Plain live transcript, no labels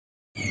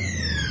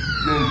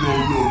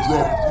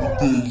drop the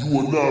thing. You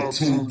are now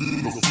tuned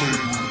in to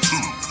Flagrant 2.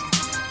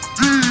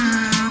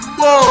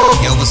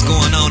 Yo, what's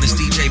going on? It's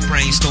DJ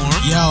Brainstorm.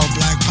 Yo,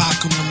 Black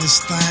Pac on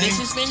this thing.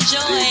 This has been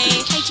Joy.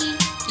 Hey, T.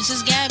 This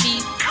is Gabby.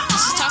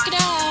 This is Talk It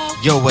Out.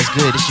 Yo, what's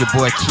good? It's your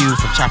boy Q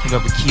from Chopping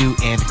Over Q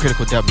and the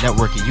Critical Dub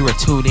Network, and you are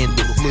tuned in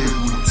to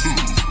Flagrant 2.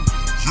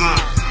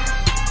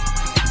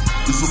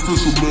 Yeah. It's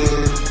official,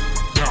 man.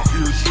 Now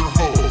here's your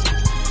host,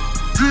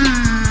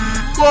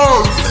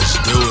 D-Buzz. Let's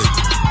do it.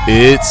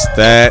 It's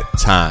that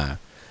time.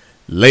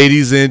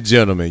 Ladies and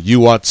gentlemen,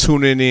 you are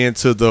tuning in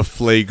to the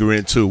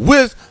Flagrant 2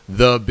 with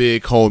the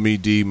big homie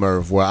D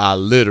Murph, where I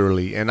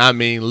literally, and I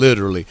mean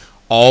literally,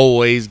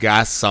 always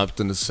got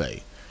something to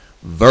say,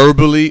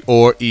 verbally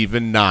or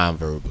even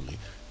non-verbally.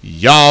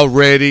 Y'all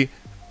ready?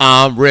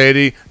 I'm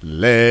ready.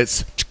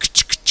 Let's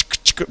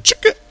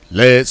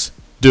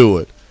do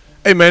it.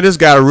 Hey man, this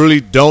guy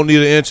really don't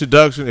need an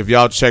introduction. If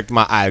y'all checked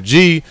my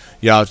IG,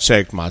 y'all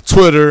checked my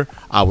Twitter,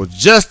 I was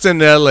just in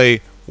LA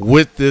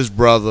with this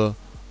brother,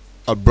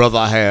 a brother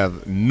I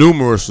have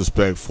numerous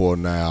respect for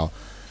now.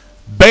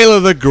 Baylor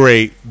the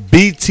Great,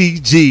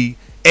 BTG,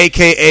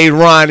 a.k.a.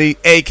 Ronnie,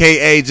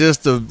 a.k.a.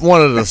 just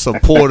one of the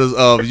supporters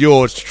of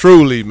yours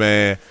truly,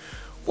 man.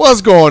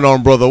 What's going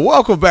on, brother?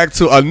 Welcome back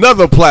to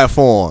another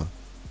platform.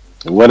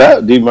 What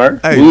up,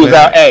 D-Murph? Hey, we was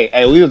man.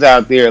 out. We was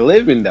out there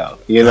living though,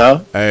 you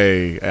know.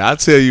 Hey, I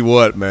tell you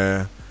what,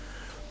 man.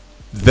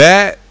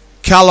 That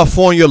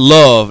California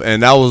love,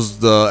 and that was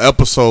the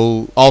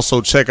episode.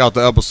 Also, check out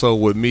the episode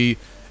with me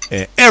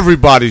and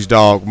everybody's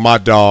dog, my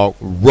dog,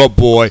 Rub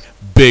Boy,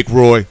 Big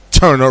Roy,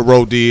 Turn Up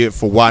Row did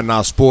for Why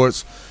Not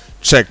Sports.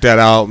 Check that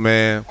out,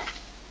 man.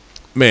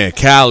 Man,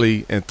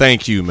 Cali, and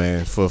thank you,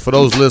 man, for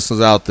those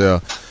listeners out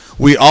there.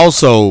 We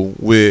also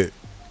with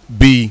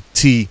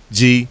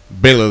BTG,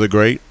 Baylor the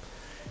Great.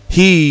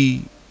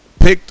 He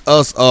picked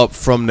us up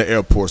from the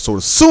airport. So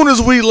as soon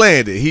as we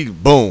landed, he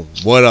boom.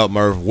 What up,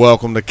 Murph?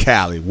 Welcome to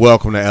Cali.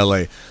 Welcome to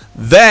LA.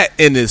 That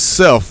in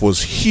itself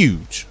was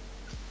huge.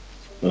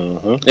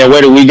 Mm-hmm. And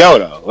where did we go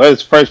though?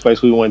 Where's the first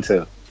place we went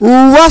to?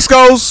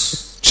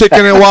 Roscoe's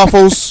Chicken and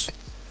Waffles.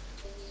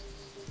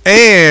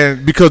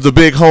 And because the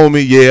big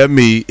homie,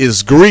 me,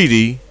 is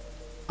greedy,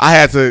 I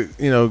had to,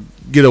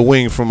 get a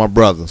wing from my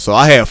brother. So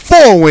I had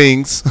 4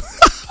 wings.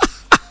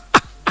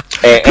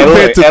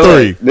 Compared to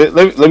 3.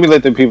 Let me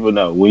let the people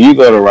know. When you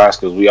go to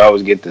Roscoe's, we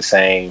always get the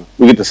same.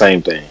 We get the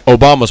same thing.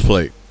 Obama's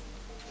plate.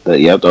 The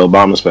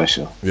Obama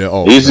special. Yeah.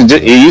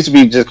 It used to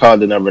be just called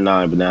the number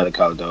 9, but now they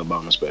call it the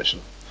Obama special.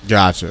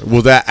 Gotcha.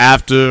 Was that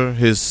after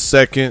his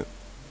second?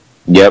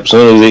 Yep.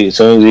 Soon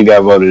as he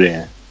got voted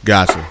in.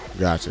 Gotcha.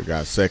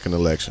 Second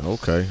election.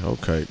 Okay.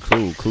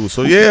 Cool.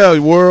 So yeah,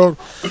 world.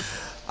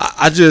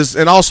 I just,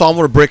 and also I'm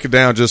going to break it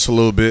down just a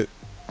little bit.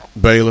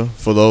 Baylor,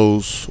 for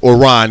those, or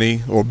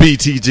Ronnie, or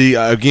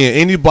BTG. Again,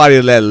 anybody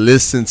that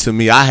listens to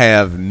me, I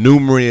have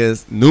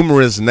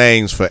numerous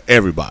names for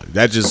everybody.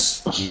 It's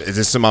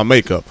just in my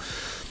makeup.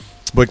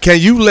 But can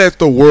you let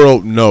the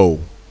world know,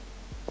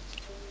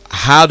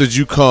 how did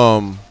you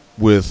come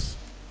with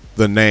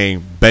the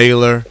name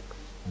Baylor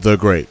the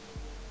Great?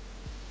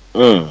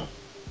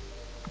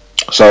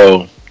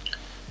 So,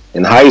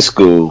 in high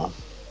school,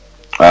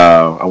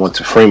 I went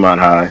to Fremont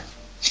High.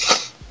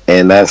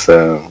 And that's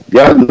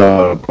y'all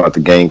know about the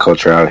gang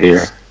culture out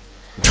here,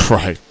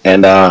 right?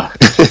 And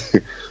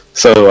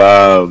so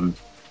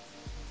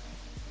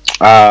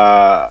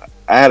I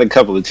had a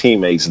couple of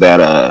teammates that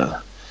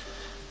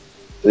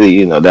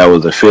that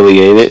was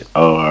affiliated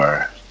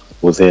or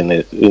within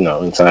it,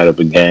 inside of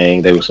a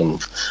gang. They were some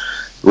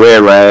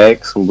red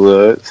rags, some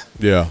bloods.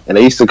 Yeah. And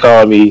they used to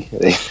call me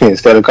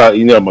instead of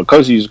my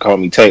coach used to call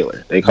me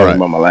Taylor. They called me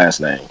by my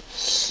last name.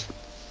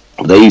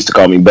 They used to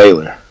call me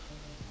Baylor.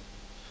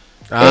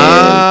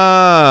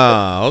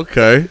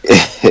 Okay.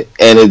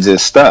 And it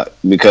just stuck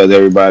because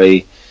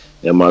everybody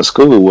in my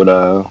school would,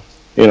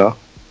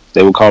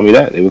 they would call me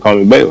that. They would call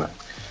me Baylor,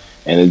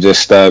 and it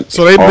just stuck.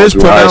 So they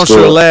mispronounced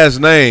your last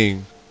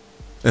name.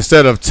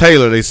 Instead of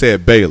Taylor, they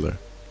said Baylor.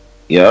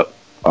 Yep,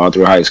 all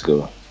through high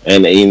school,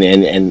 and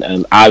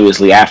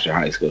obviously after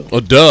high school. Oh,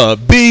 duh.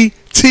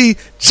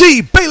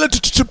 BTG, Baylor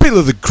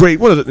the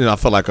Great. I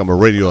feel like I'm a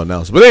radio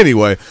announcer, but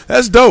anyway,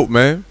 that's dope,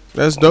 man.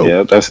 That's dope.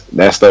 Yeah,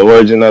 that's the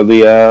origin of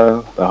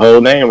the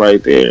whole name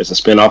right there. It's a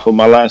spinoff of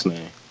my last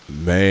name.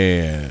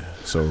 Man,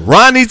 so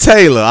Ronnie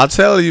Taylor, I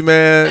tell you,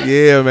 man.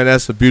 Yeah, man,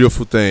 that's a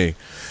beautiful thing.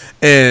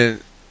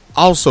 And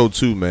also,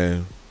 too,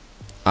 man,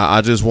 I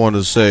just want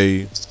to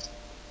say,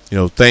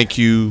 thank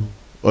you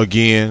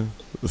again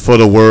for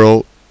the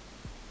world,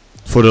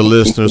 for the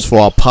listeners, for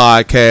our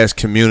podcast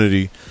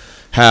community.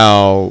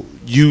 How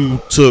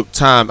you took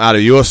time out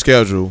of your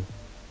schedule,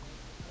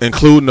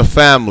 including the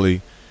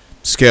family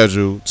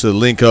schedule, to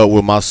link up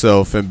with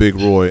myself and Big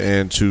Roy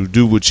and to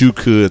do what you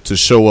could to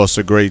show us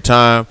a great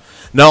time.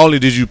 Not only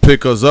did you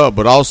pick us up,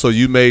 but also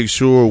you made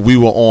sure we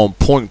were on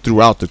point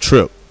throughout the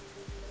trip.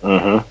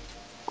 Mm-hmm.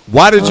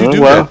 Why did you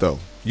do that, though?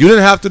 You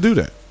didn't have to do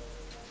that.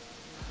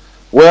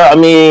 Well, I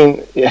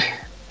mean,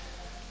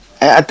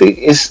 I think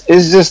it's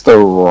just the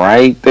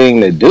right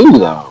thing to do,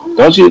 though.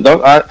 Don't you?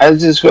 Don't I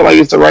just feel like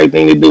it's the right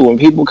thing to do. When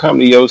people come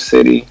to your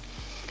city,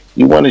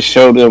 you want to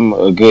show them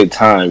a good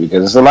time, because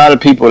there's a lot of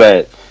people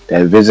that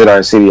visit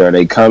our city, or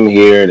they come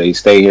here, they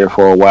stay here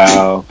for a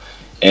while,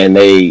 and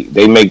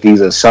they make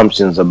these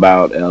assumptions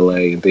about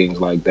LA and things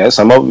like that.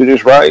 Some of it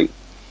is right,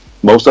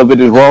 most of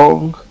it is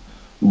wrong,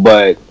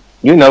 but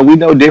we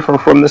know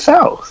different from the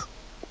South.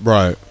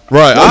 Right.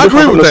 I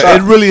agree with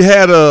that. It really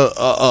had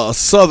a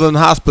Southern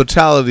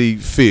hospitality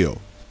feel,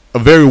 a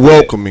very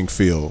welcoming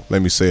feel.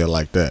 Let me say it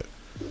like that.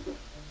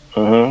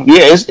 Mm-hmm.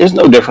 Yeah, it's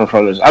no different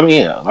from this. I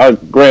mean, our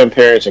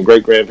grandparents and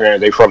great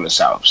grandparents, they from the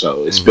South,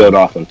 so it's spilled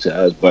off into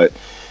us. But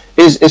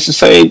it's the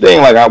same thing.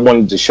 Like, I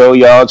wanted to show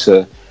y'all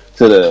to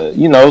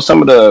the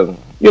some of the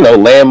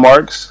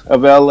landmarks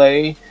of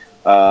LA.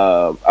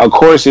 Of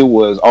course, it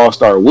was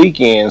All-Star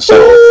Weekend, so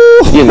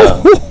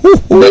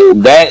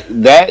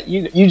that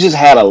you just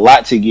had a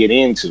lot to get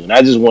into, and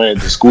I just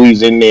wanted to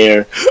squeeze in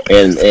there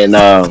and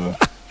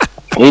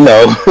Hey,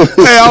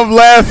 I'm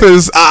laughing.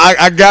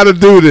 I got to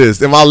do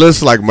this. And my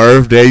list like,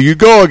 Murph, there you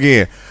go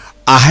again.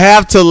 I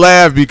have to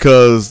laugh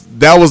because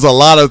that was a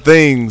lot of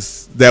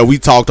things that we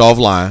talked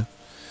offline.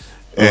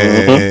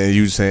 And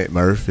you saying,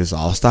 Murph, it's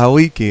All-Star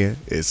Weekend.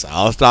 It's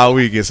All-Star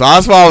Weekend. So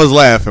that's why I was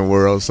laughing,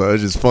 world. So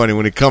it's just funny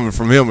when it coming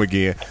from him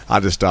again. I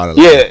just started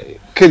laughing. Yeah,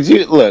 because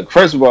look,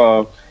 first of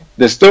all,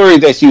 the story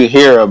that you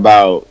hear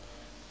about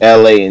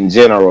LA in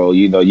general,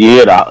 you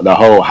hear the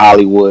whole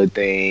Hollywood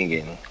thing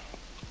and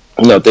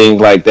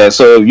things like that.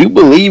 So if you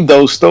believe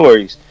those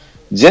stories,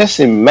 just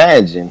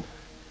imagine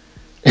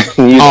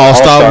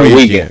All-Star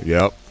Weekend.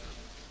 Yep.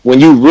 When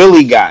you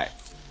really got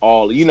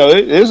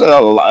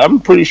I'm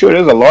pretty sure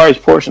there's a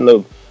large portion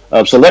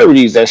of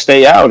celebrities that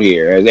stay out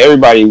here, as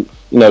everybody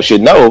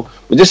should know.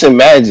 But just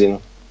imagine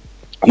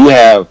you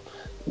have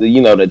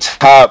the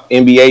top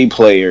NBA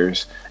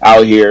players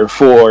out here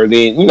for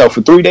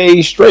 3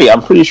 days straight.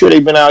 I'm pretty sure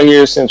they've been out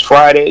here since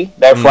Friday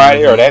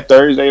or that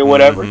Thursday or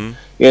whatever, and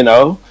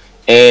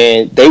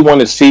they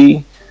want to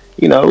see.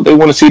 They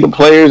want to see the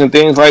players and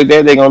things like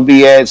that. They're going to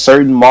be at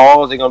certain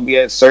malls. They're going to be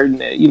at certain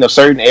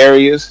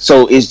areas.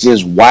 So it's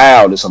just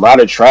wild. It's a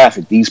lot of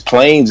traffic. These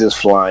planes is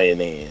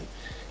flying in.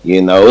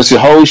 It's a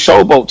whole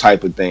showboat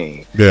type of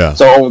thing. Yeah.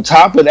 So on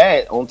top of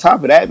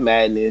that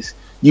madness,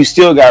 you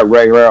still got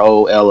regular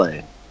old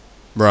LA.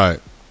 Right.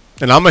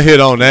 And I'm going to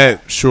hit on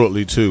that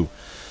shortly too.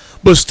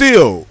 But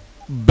still,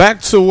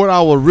 back to what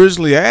I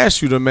originally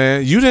asked you,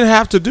 man. You didn't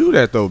have to do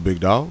that though,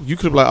 big dog. You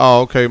could have been like,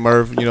 oh, okay,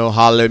 Murph.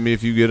 Holler at me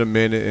if you get a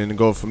minute and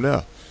go from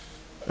there.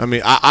 I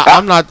mean,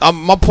 I'm not.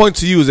 My point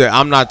to you is that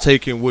I'm not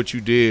taking what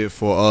you did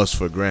for us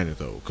for granted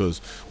though,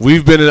 because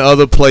we've been in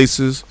other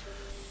places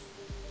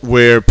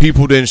where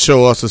people didn't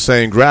show us the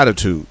same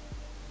gratitude,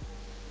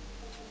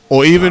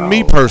 or even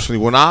me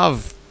personally when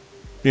I've,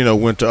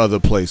 went to other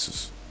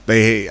places.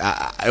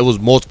 It was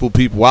multiple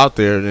people out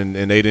there, and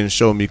they didn't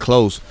show me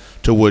close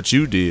to what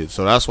you did.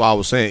 So that's why I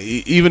was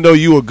saying, even though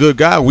you were a good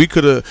guy, we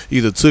could have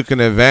either taken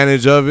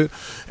advantage of it,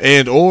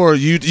 or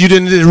you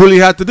didn't really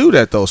have to do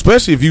that though,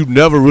 especially if you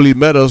never really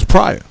met us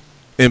prior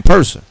in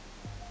person.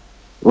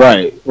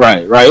 Right.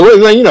 Well,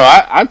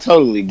 I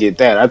totally get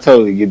that.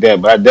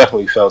 But I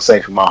definitely felt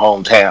safe in my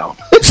hometown.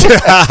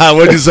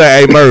 What'd you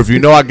say? Hey, Murph,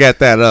 I got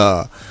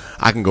that.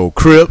 I can go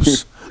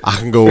Crips. I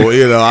can go,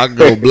 I can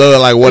go blood,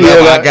 like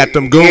whatever. I got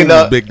them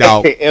goons, big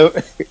dog.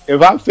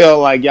 If I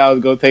felt like y'all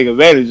was going to take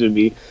advantage of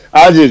me,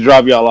 I'll just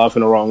drop y'all off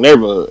in the wrong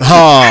neighborhood.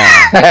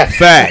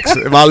 Facts.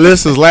 My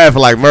listeners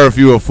laughing like, Murph,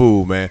 you a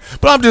fool, man.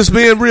 But I'm just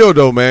being real,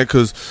 though, man,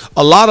 because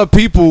a lot of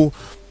people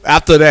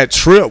after that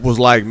trip was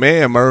like,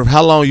 man, Murph,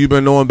 how long you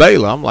been knowing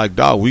Baylor? I'm like,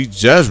 dog, we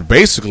just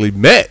basically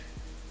met.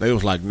 They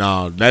was like,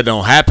 no, that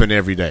don't happen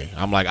every day.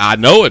 I'm like, I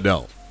know it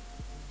don't.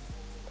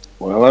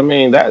 Well, I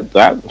mean,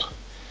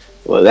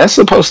 well, that's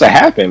supposed to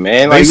happen,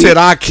 man. They said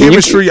our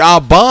chemistry, our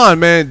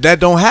bond, man, that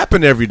don't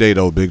happen every day,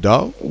 though, big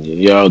dog.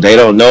 They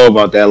don't know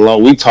about that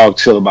long. We talked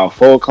till about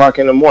 4 o'clock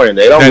in the morning.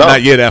 They don't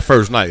know. That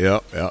first night.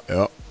 Yep.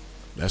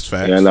 That's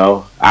facts.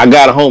 I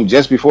got home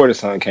just before the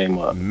sun came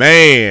up.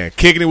 Man,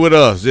 kicking it with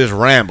us, just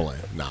rambling.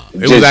 Nah,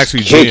 it was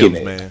actually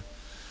gems, man.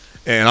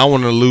 And I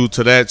want to allude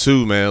to that,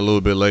 too, man, a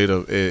little bit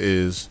later,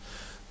 is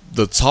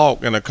the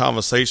talk and the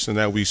conversation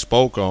that we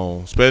spoke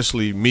on,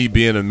 especially me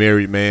being a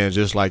married man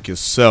just like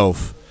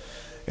yourself.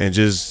 And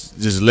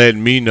just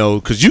letting me know,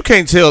 because you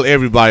can't tell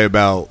everybody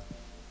about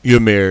your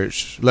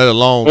marriage, let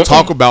alone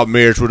talk about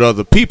marriage with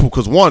other people,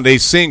 because one, they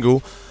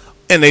single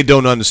and they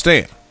don't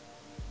understand.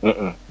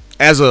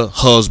 As a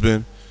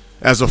husband,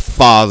 as a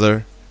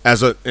father,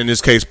 as a, in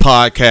this case,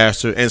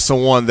 podcaster, and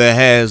someone that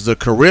has the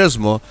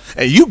charisma,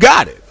 and you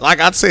got it. Like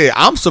I said,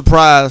 I'm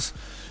surprised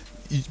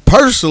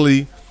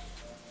personally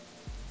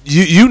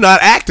you not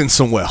acting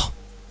so well.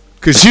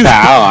 Cause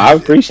I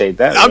appreciate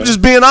that. I'm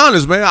just being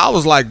honest, man. I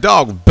was like,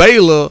 dog,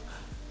 Baylor,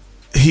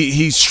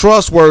 he's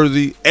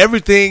trustworthy.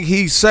 Everything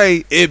he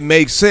say, it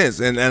makes sense.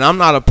 And I'm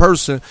not a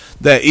person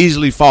that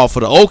easily fall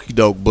for the okie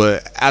doke,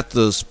 but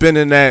after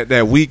spending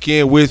that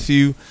weekend with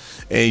you,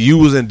 and you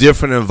was in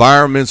different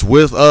environments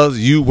with us,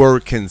 you were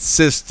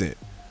consistent,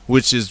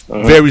 which is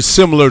very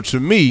similar to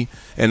me.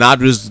 And I'm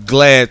just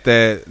glad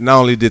that not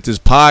only did this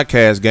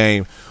podcast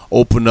game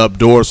open up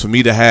doors for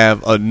me to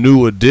have a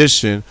new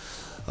addition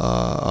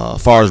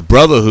as far as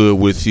brotherhood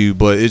with you,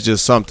 but it's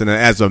just something that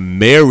as a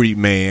married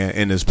man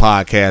in this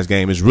podcast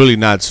game, it's really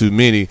not too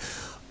many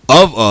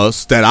of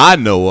us that I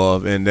know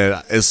of, and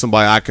that is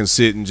somebody I can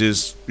sit and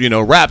just,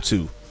 rap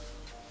to.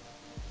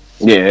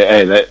 Yeah,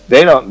 hey,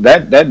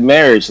 that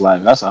marriage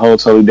life, that's a whole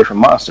totally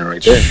different monster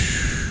right there.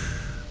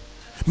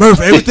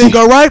 Murph, everything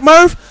all right,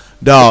 Murph?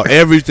 Dog,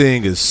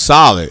 everything is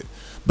solid.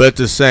 But at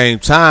the same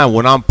time,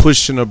 when I'm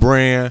pushing a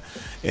brand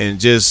and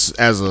just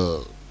as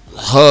a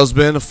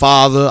husband, a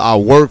father, I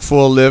work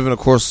for a living. Of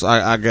course,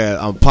 I'm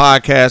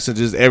podcasting,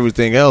 just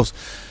everything else.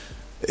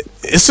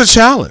 It's a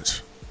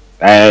challenge.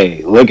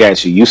 Hey, look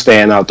at you. You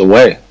staying out the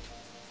way.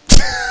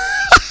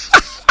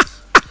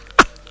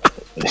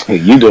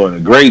 You doing a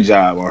great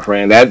job, my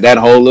friend. That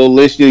whole little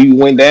list you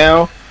went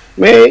down,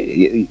 man.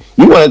 You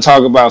want to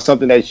talk about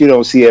something that you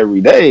don't see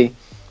every day,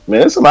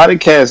 man. There's a lot of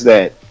cats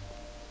that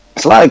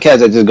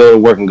just go to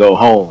work and go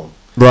home.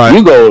 Right.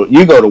 You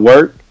go to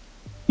work.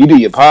 You do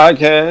your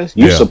podcast.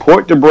 You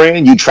support the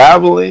brand. You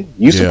traveling.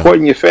 You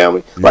supporting your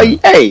family. Yeah.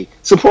 Like, hey,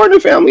 supporting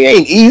the family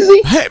ain't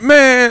easy. Hey,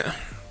 man,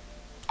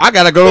 I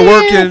gotta go to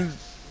work in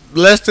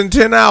less than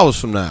 10 hours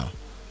from now,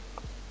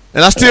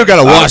 and I still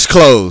gotta wash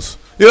clothes.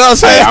 You know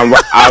what I'm saying?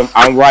 Hey,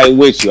 I'm right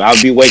with you.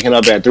 I'll be waking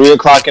up at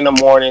 3:00 in the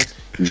morning,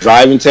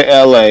 driving to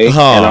LA,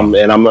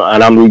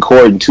 and I'm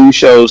recording 2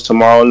 shows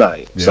tomorrow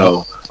night. Yep.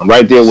 So I'm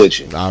right there with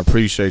you. I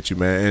appreciate you,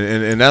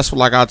 man, and that's what,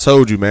 like I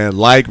told you, man.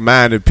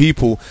 Like-minded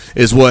people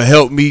is what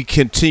helped me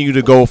continue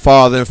to go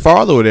farther and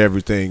farther with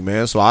everything,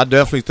 man. So I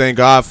definitely thank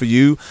God for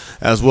you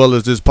as well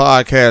as this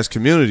podcast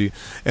community.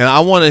 And I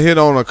want to hit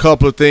on a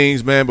couple of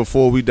things, man,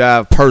 before we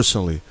dive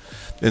personally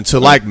into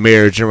like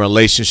marriage and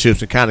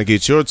relationships and kind of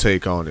get your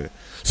take on it.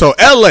 So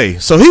LA,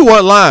 so he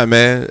wasn't lying,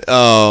 man.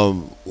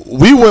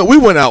 We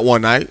went out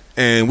one night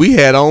and we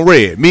had on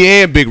red, me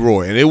and Big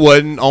Roy, and it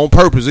wasn't on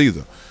purpose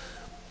either.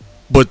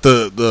 But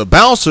the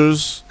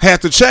bouncers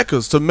had to check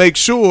us to make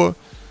sure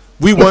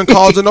we weren't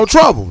causing no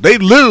trouble. They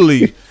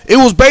literally, it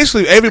was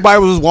basically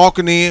everybody was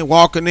walking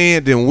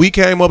in. Then we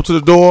came up to the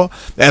door,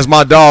 as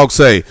my dog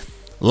say,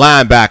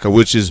 linebacker,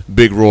 which is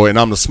Big Roy, and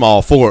I'm the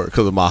small forward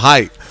because of my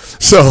height.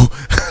 So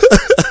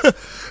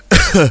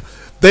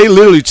they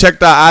literally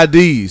checked our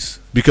IDs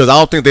because I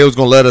don't think they was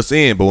going to let us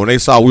in. But when they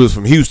saw we was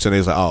from Houston, they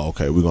was like, oh,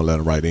 okay, we're going to let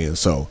them right in.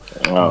 So,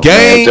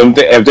 gang.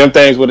 If them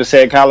things would have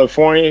said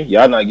California,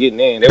 y'all not getting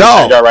in. They would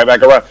turn y'all right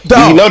back around.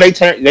 You know they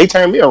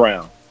turned me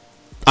around.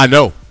 I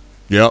know.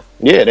 Yep.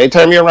 Yeah, they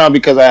turned me around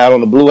because I had on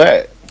the blue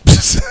hat.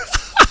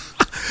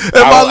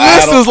 And my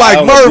listeners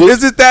like, Murph,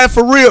 is it that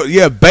for real?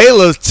 Yeah,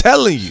 Baylor's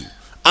telling you.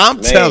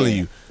 I'm telling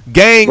you.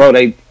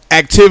 Gang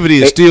activity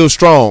is still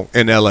strong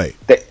in L.A.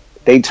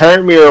 They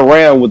turned me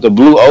around with the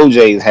blue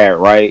OJ's hat,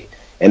 right?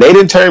 And they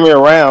didn't turn me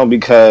around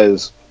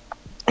because,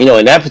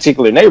 in that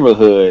particular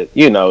neighborhood,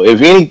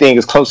 if anything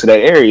is close to that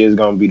area, it's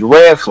going to be the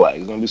red flag.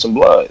 It's going to be some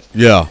blood.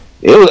 Yeah.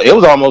 It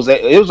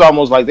was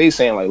almost like they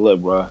saying, like, look,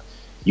 bro,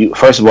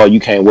 first of all, you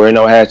can't wear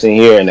no hats in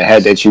here, and the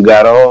hat that you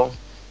got on,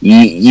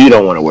 you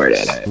don't want to wear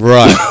that hat.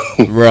 Right.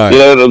 Right. You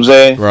know what I'm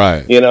saying?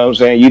 Right. You know what I'm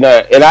saying?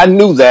 And I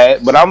knew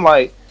that, but I'm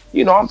like,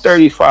 I'm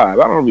 35.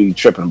 I don't really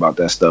tripping about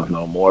that stuff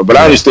no more. But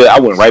I understood. I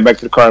went right back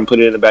to the car and put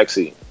it in the back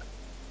seat.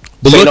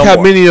 But look how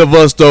many of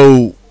us,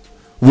 though,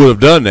 would have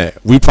done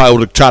that. We probably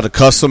would have tried to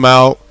cuss them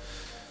out.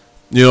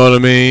 You know what I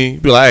mean?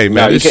 Be like, hey,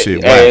 man, this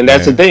shit whack, and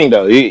that's the thing,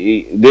 though.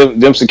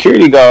 Them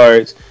security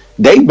guards,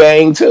 they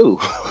bang, too.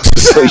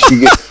 So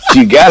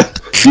you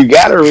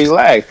gotta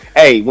relax.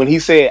 Hey, when he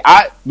said,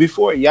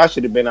 before, y'all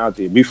should have been out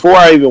there. Before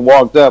I even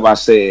walked up, I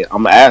said,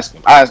 I'm going to ask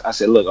him. I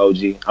said, look,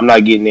 OG, I'm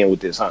not getting in with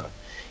this, huh?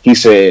 He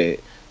said,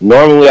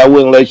 normally I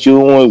wouldn't let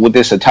you in with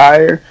this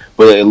attire,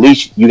 but at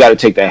least you got to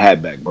take that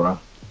hat back, bro.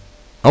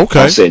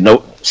 Okay. I said,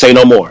 no, say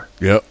no more.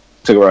 Yep.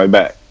 Took it right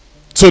back.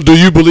 So do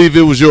you believe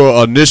it was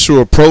your initial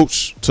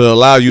approach to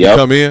allow you to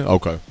come in?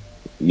 Okay.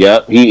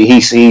 Yep.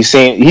 He seen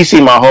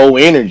my whole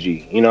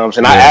energy. You know what I'm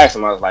saying? Yeah. I asked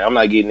him, I was like, I'm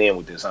not getting in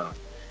with this, huh?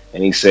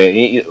 And he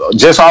said,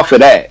 just off of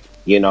that,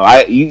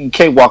 you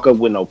can't walk up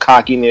with no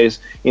cockiness,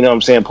 you know what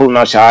I'm saying, pulling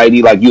out your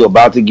ID like you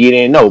about to get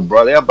in. No,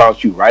 bro, they'll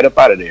bounce you right up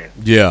out of there.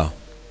 Yeah.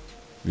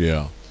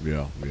 And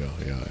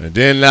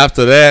then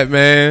after that,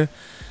 man,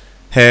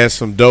 had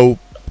some dope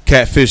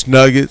catfish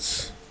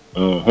nuggets.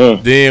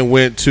 Mm-hmm. Then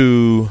went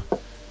to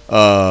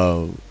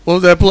what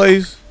was that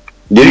place?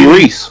 Diddy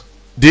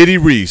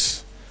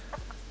Reese.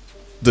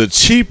 The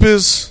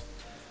cheapest,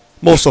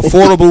 most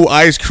affordable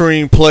ice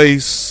cream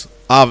place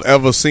I've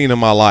ever seen in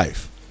my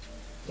life.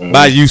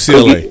 By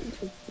UCLA.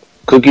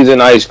 Cookies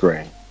and ice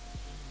cream.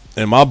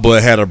 And my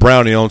butt had a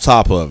brownie on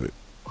top of it.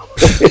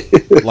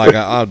 Like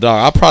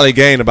I probably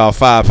gained about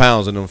 5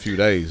 pounds in them few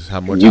days. How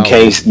much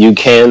you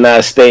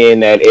cannot stay in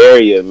that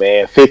area,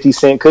 man.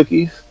 50-cent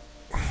cookies,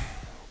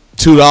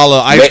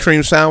 $2 ice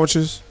cream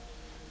sandwiches.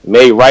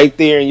 made right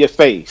there in your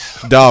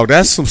face. Dog,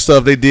 that's some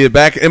stuff they did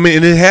back. I mean,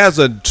 and it has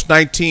a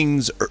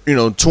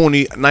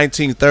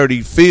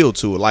 1930 feel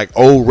to it, like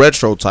old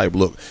retro type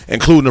look.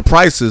 Including the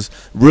prices,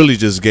 really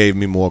just gave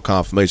me more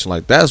confirmation.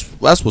 Like that's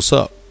what's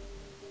up.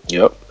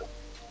 Yep.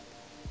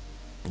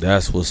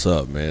 That's what's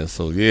up, man.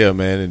 So yeah,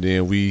 man, and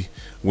then we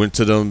went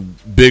to them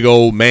big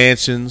old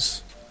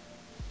mansions,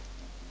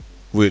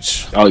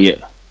 which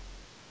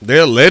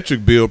their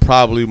electric bill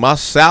probably my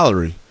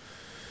salary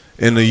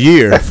in a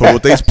year for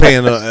what they's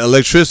paying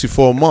electricity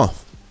for a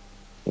month.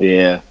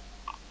 Yeah.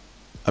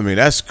 I mean,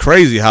 that's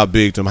crazy how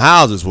big them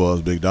houses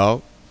was, big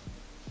dog.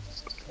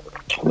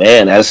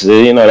 Man, that's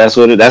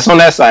that's on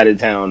that side of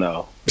town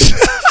though.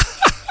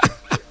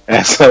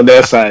 That's on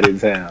that side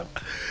of town.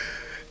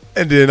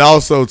 And then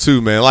also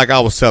too, man, like I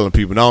was telling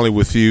people, not only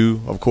with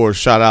you, of course,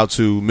 shout out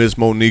to Miss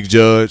Monique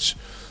Judge,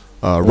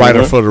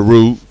 writer for The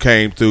Root,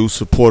 came through,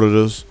 supported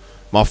us.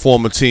 My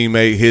former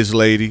teammate, his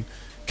lady,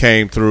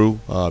 came through.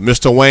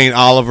 Mr. Wayne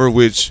Oliver,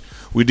 which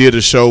we did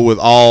a show with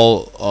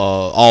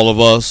all of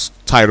us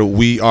titled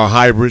We Are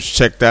Hybrids.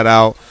 Check that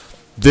out.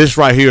 This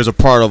right here is a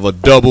part of a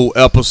double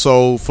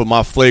episode for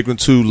my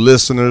Flagrant 2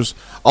 listeners.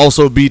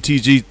 Also,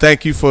 BTG,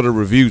 thank you for the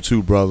review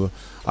too, brother.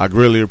 I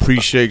really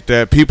appreciate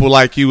that. People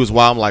like you is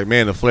why I'm like,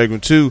 man, the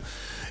Flagrant 2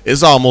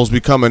 is almost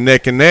becoming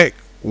neck and neck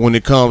when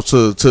it comes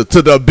to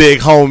the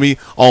big homie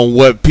on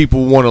what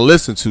people want to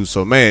listen to.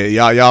 So, man,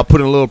 y'all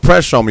putting a little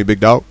pressure on me,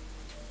 big dog.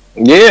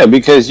 Yeah,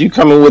 because you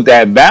coming with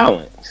that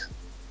balance.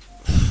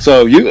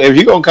 So if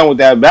you gonna come with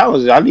that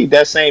balance, I need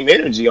that same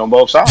energy on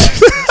both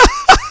sides.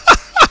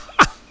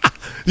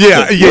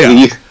 Yeah.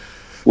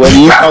 Whether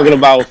you talking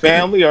about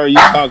family or you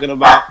talking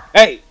about,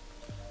 hey,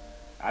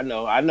 I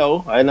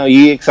know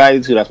you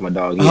excited too. That's my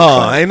dog.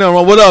 Ain't nothing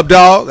wrong. What up,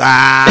 dog?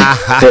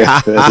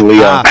 That's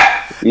Leon.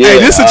 Yeah, hey,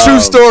 this is a true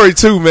story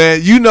too,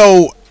 man. You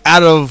know,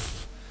 out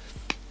of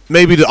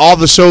maybe all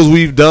the shows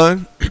we've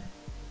done,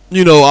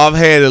 you know, I've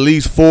had at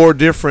least 4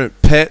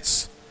 different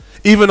pets.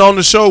 Even on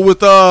the show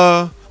with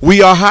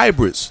We Are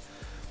Hybrids,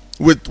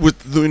 with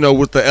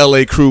the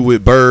LA crew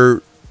with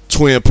Bird,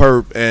 Twin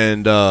Perp,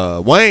 and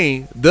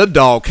Wayne. The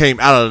dog came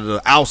out of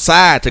the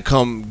outside to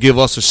come give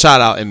us a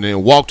shout out, and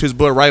then walked his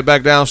butt right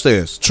back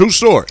downstairs. True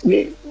story.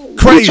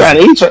 Crazy.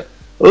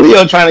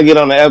 Leo trying to get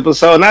on the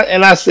episode,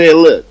 and I said,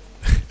 look,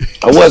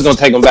 I was gonna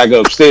take him back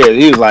upstairs.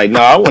 He was like, "No,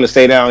 I want to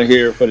stay down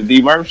here for the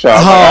D Murph show." Like,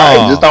 all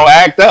right, just don't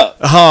act up.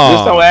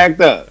 Just don't act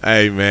up.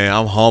 Hey, man,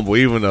 I'm humble.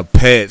 Even the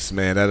pets,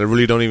 man, that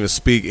really don't even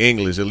speak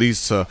English, at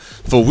least for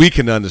we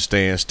can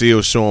understand,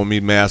 still showing me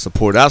mad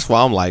support. That's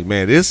why I'm like,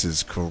 man, this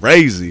is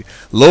crazy.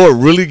 Lord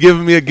really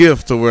giving me a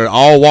gift to where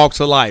all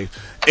walks of life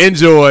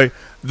enjoy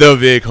the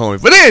big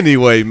homie. But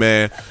anyway,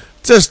 man,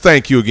 just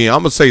thank you again. I'm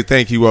gonna say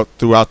thank you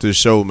throughout this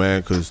show, man,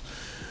 because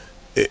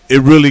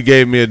it really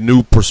gave me a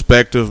new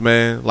perspective,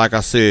 man. Like I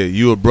said,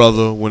 you a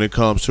brother when it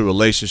comes to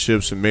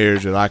relationships and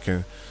marriage that I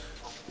can,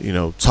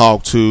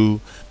 talk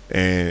to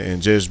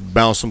and just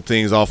bounce some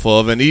things off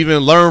of, and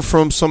even learn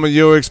from some of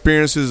your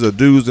experiences, the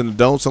do's and the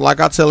don'ts. And like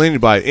I tell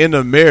anybody, in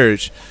a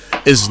marriage,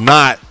 it's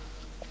not,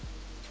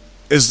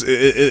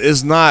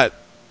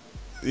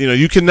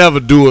 you can never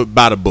do it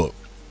by the book.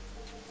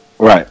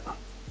 Right.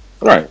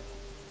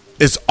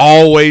 It's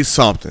always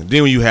something.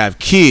 Then when you have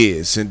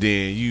kids, and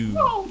then you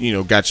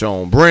got your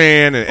own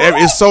brand, and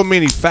it's so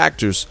many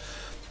factors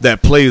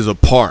that plays a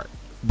part.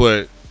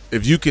 But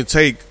if you can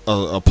take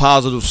a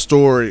positive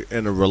story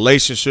in a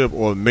relationship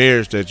or a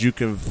marriage that you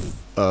can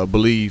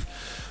believe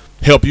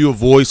help you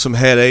avoid some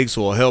headaches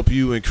or help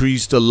you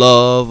increase the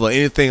love or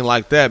anything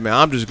like that, man,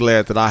 I'm just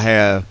glad that I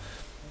have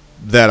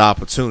that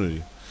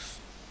opportunity.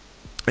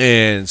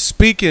 And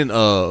speaking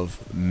of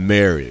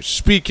marriage,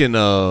 speaking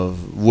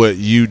of what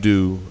you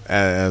do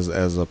as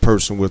a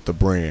person with the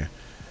brand,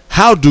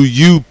 how do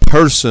you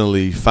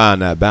personally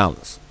find that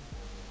balance?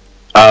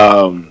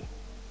 Man,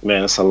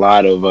 it's a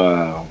lot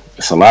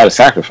of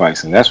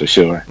sacrificing, that's for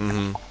sure.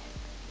 Mm-hmm.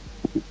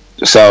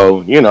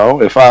 So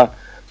if I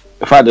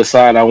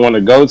decide I want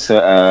to go to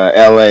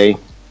LA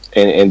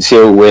and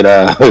chill with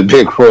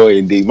Big Roy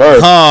and D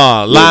Murph,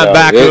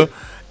 linebacker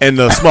and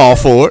the small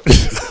forward.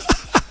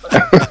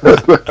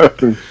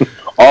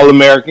 All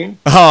American.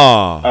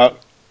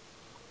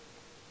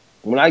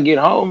 When I get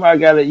home, I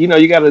gotta, you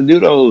gotta do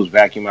those,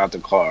 vacuum out the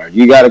car.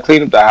 You gotta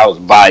clean up the house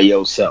by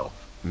yourself.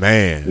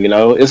 Man,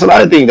 it's a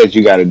lot of things that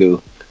you gotta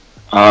do.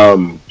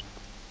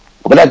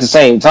 But at the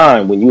same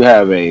time, when we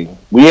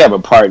have a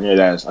partner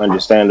that's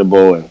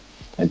understandable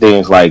and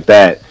things like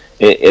that,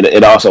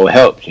 it also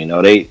helps.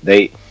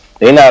 They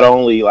not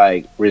only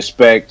like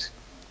respect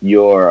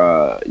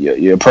your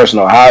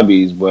personal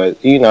hobbies,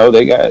 but they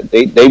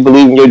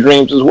believe in your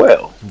dreams as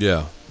well.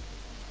 Yeah.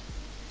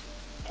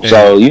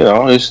 So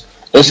it's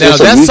now,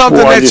 that's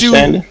something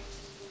that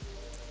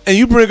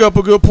you bring up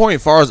a good point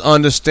as far as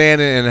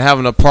understanding and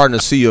having a partner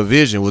see your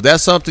vision. Was that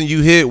something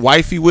you hit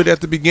wifey with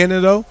at the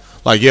beginning though?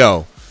 Like,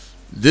 yo,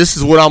 this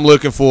is what I'm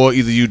looking for.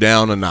 Either you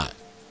down or not.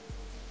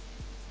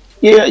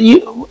 Yeah,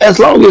 as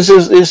long as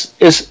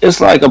it's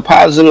like a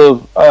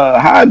positive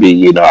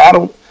hobby, I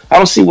don't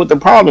see what the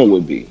problem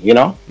would be.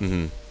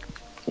 Mm-hmm.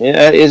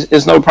 Yeah,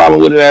 it's no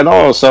problem with it at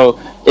all. So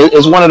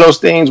it's one of those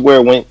things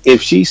where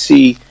if she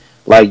see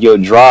like your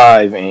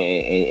drive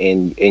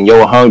and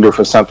your hunger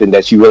for something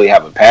that you really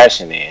have a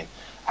passion in,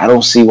 I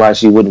don't see why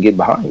she wouldn't get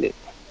behind it.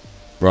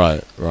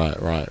 Right. But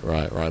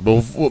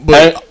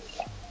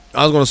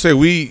I was gonna say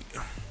we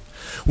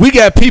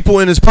got people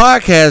in this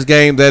podcast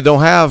game that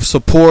don't have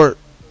support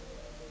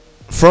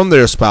from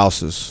their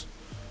spouses,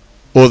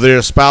 or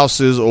their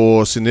spouses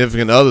or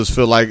significant others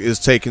feel like it's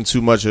taking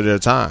too much of their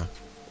time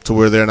to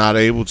where they're not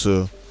able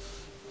to.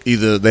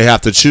 Either they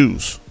have to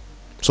choose.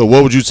 So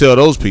what would you tell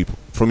those people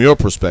from your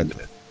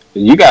perspective?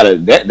 You gotta.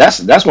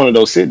 That's one of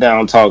those sit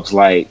down talks.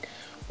 Like,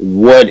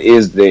 what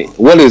is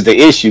the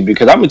issue?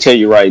 Because I'm gonna tell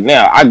you right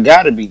now, I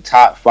gotta be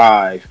top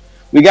 5.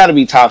 We gotta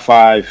be top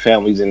 5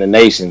 families in the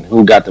nation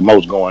who got the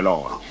most going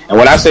on. And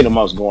when I say the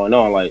most going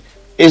on, like,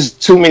 it's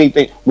too many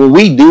things. When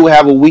we do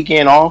have a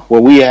weekend off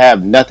where we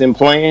have nothing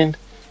planned,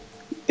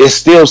 it's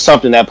still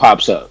something that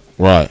pops up.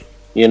 Right.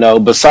 You know,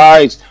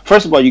 besides,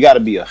 first of all, you got to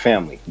be a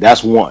family.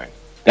 That's one.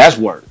 That's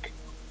work.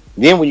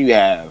 Then when you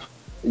have,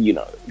 you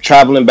know,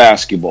 traveling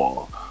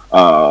basketball,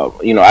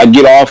 you know, I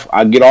get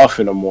off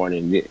in the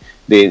morning.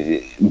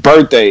 The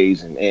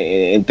birthdays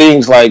and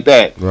things like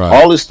that. Right.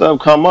 All this stuff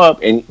come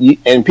up, and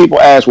people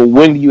ask, well,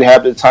 when do you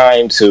have the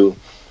time to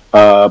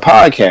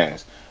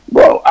podcast?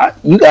 Bro,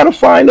 you got to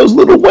find those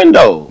little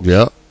windows.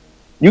 Yeah.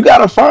 You got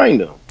to find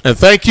them. And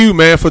thank you,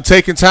 man, for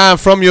taking time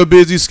from your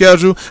busy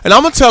schedule. And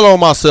I'm going to tell on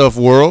myself,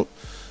 world.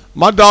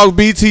 My dog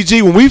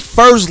BTG, when we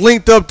first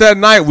linked up that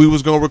night, we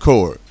was going to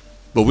record.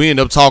 But we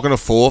ended up talking to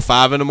 4 or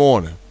 5 in the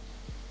morning.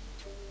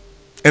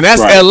 And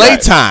that's LA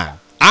time.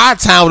 Our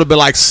time would have been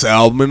like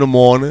 7 in the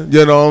morning.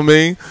 You know what I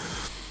mean?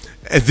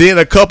 And then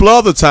a couple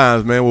other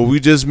times, man, where we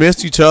just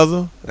missed each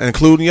other,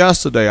 including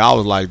yesterday. I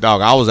was like,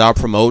 dog, I was out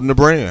promoting the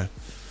brand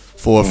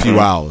for a few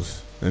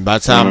hours. And by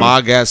the time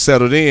I got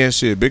settled in,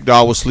 shit, Big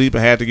Dog was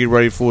sleeping, had to get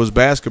ready for his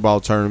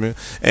basketball tournament.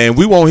 And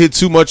we won't hit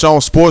too much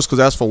on sports because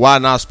that's for Why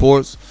Not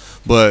Sports.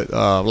 But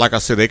like I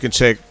said, they can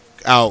check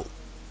out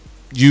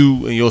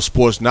you and your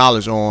sports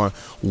knowledge on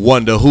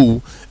Wonder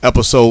Who,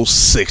 episode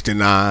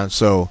 69.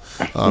 So,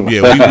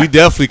 yeah, we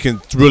definitely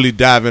can really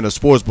dive into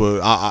sports.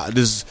 But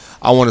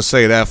I want to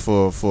say that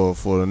for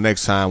the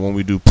next time when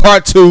we do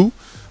part 2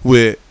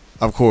 with,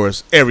 of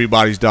course,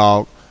 everybody's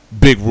dog,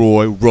 Big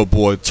Roy,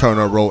 Boy,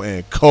 Turner Rowe,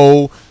 and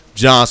Cole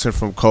Johnson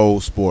from Cole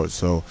Sports.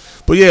 So,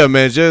 but yeah,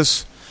 man,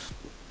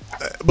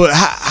 but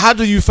how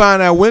do you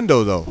find that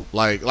window though?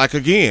 Like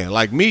again,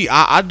 like me,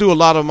 I do a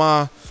lot of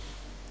my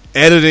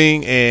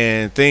editing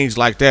and things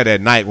like that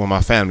at night when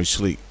my family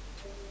sleep.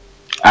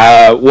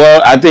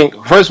 Well, I think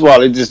first of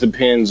all, it just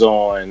depends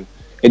on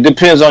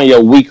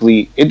your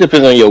weekly. It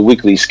depends on your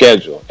weekly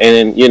schedule,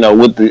 and you know,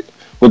 with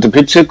the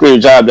particular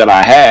job that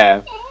I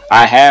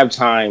have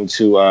time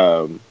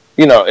to.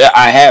 You know,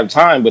 I have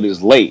time, but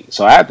it's late,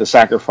 so I have to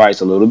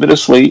sacrifice a little bit of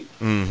sleep,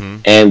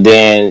 and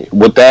then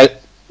with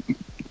that,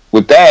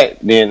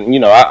 then you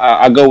know,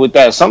 I go with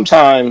that.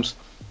 Sometimes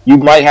you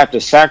might have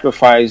to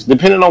sacrifice,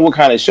 depending on what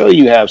kind of show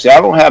you have. See,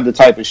 I don't have the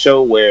type of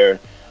show where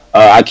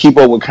I keep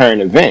up with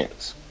current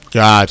events.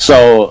 Gotcha.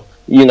 So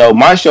you know,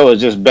 my show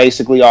is just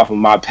basically off of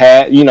my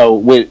pad. You know,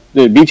 with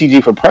the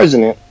BTG for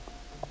President,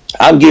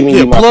 I'm giving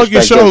you my plug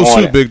your perspective shows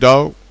on too, it. Big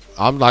Dog.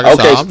 I'm like I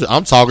said,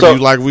 I'm talking to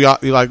you like you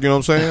know what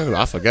I'm saying?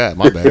 I forgot,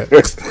 my bad.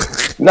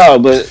 No,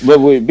 but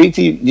with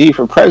BTG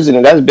for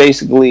President, that's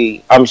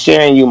basically I'm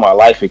sharing you my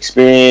life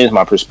experience,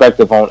 my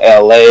perspective on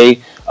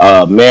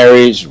LA,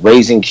 marriage,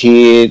 raising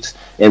kids,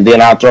 and then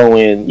I throw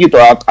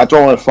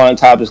in fun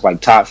topics like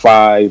top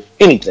 5,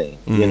 anything,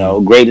 you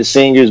know, greatest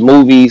singers,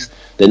 movies,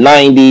 the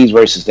 90s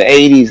versus the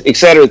 80s,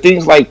 etc.,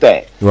 things like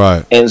that.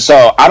 Right. And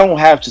so I don't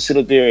have to sit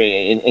up there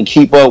and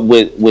keep up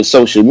with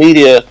social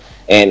media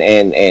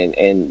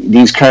and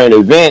these current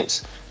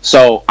events,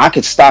 so I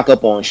could stock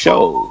up on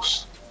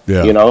shows.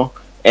 Yeah. You know,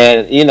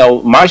 and you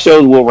know, my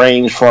shows will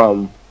range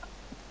from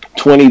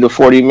 20 to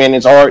 40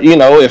 minutes, or you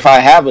know, if I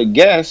have a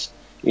guest,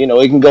 you know,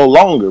 it can go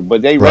longer,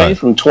 but they range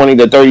from 20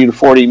 to 30 to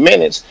 40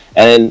 minutes.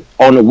 And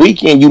on the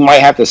weekend, you might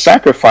have to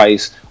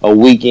sacrifice a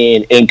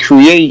weekend and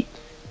create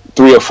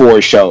 3 or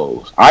 4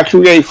 shows. I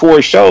create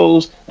 4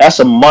 shows. That's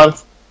a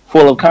month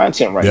full of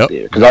content there,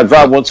 because I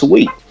drop once a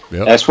week.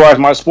 Yep. As far as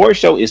my sports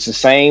show, it's the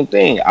same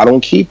thing. I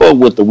don't keep up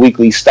with the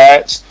weekly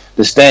stats,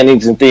 the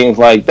standings, and things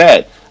like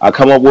that. I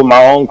come up with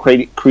my own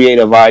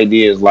creative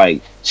ideas,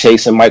 like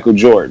chasing Michael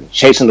Jordan,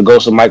 chasing the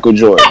ghost of Michael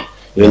Jordan.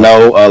 You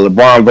know,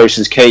 LeBron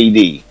versus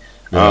KD.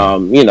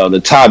 You know,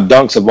 the top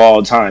dunks of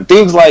all time,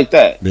 things like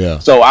that. Yeah.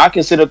 So I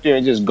can sit up there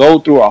and just go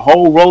through a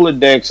whole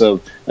Rolodex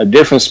of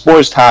different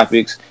sports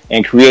topics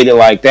and create it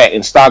like that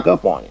and stock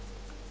up on it.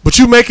 But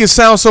you make it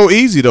sound so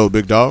easy, though,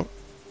 Big Dog.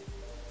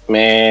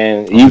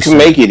 Man, you can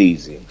make it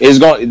easy. It's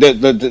going.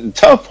 The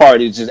tough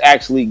part is just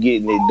actually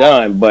getting it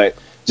done. But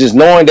just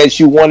knowing that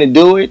you want to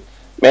do it,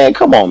 man,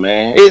 come on,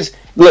 man.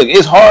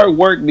 It's hard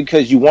work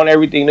because you want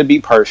everything to be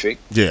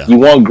perfect. Yeah. You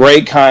want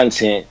great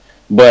content,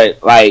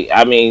 but like,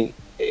 I mean,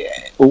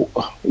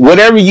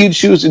 whatever you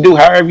choose to do,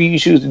 however you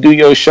choose to do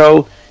your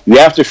show, You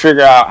have to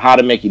figure out how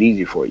to make it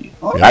easy for you.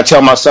 I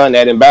tell my son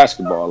that in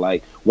basketball.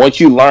 Like, once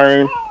you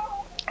learn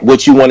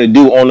what you want to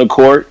do on the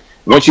court,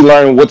 once you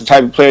learn what the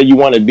type of player you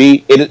want to be,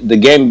 the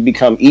game will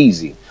become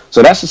easy.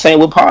 So that's the same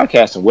with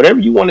podcasting. Whatever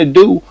you want to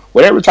do,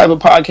 whatever type of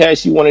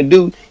podcast you want to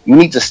do, you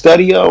need to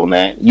study on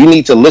that. You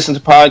need to listen to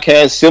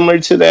podcasts similar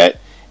to that,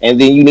 and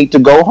then you need to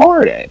go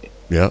hard at it.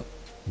 Yep.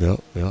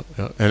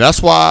 And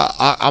that's why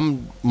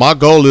my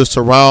goal is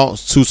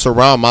to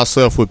surround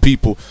myself with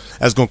people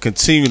that's going to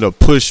continue to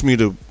push me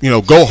to,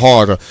 go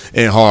harder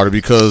and harder,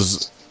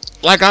 because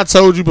like I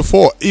told you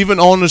before, even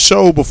on the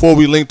show before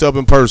we linked up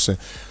in person,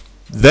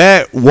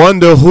 that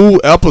Wonder Who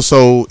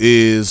episode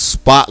is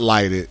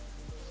spotlighted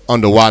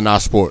under Why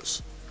Not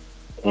Sports.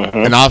 Mm-hmm.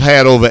 And I've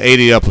had over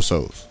 80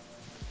 episodes.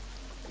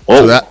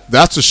 So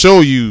that's to show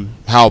you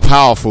how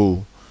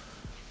powerful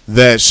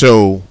that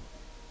show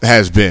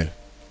has been.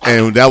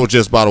 And that was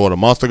just about, a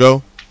month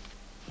ago?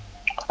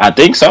 I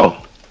think so.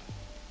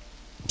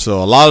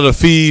 So a lot of the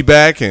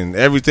feedback and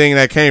everything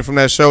that came from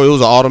that show, it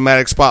was an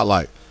automatic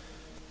spotlight.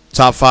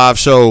 Top 5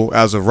 show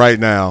as of right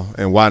now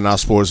in Why Not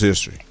Sports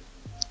history.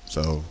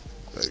 So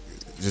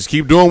just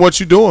keep doing what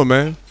you're doing,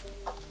 man.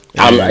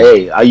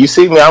 Hey, you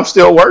see me? I'm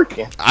still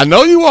working. I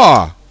know you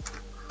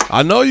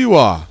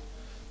are.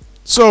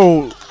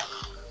 So,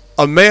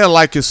 a man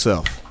like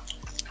yourself,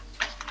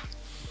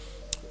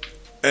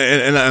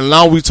 and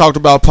now we talked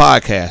about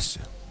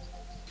podcasting,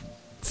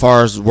 as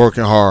far as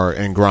working hard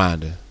and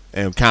grinding,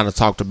 and kind of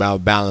talked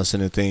about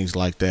balancing and things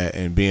like that,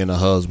 and being a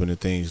husband and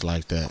things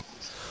like that.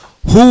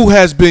 Who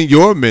has been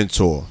your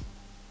mentor,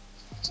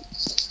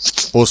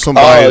 or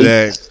somebody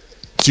that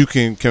you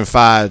can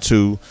confide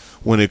to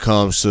when it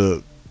comes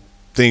to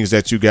things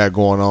that you got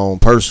going on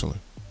personally?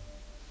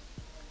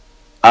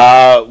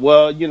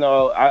 Well,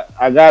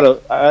 I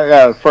gotta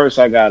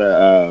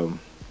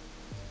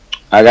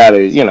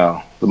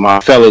my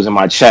fellas in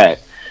my chat,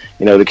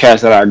 the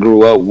cats that I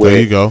grew up with.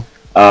 There you go.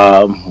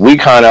 We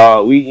kind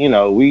of, we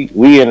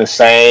in the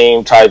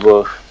same type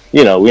of,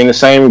 we in the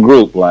same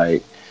group.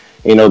 Like,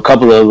 a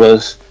couple of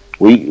us,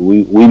 we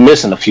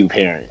missing a few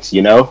parents,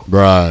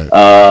 Right.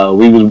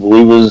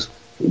 We was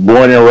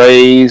born and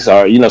raised,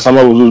 or some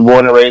of us was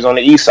born and raised on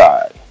the east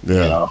side.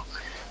 Yeah.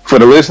 For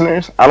the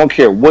listeners, I don't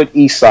care what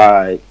east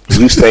side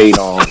you stayed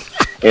on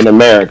in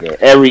America.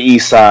 Every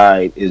east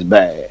side is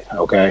bad.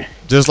 Okay.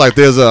 Just like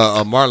there's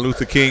a Martin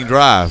Luther King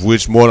Drive,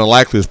 which more than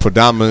likely is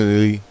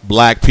predominantly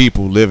black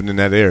people living in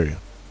that area.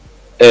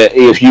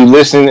 If you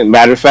listen,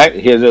 matter of fact,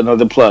 here's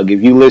another plug.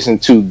 If you listen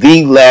to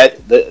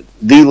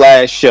the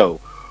last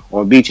show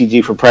on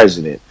BTG for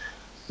President,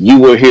 you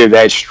will hear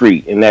that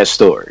street and that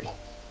story.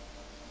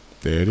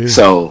 There it is.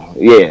 So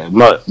yeah,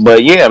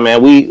 but yeah,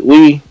 man,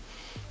 we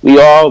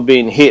all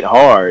been hit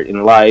hard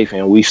in life,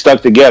 and we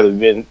stuck together. We've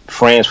been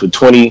friends for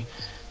 20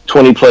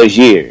 plus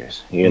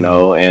years, and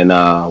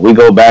we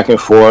go back and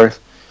forth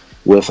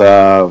with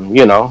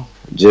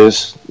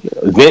just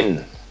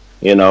venting,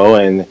 and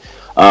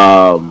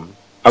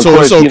of so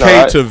course, it's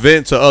okay to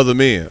vent to other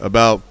men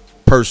about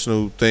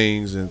personal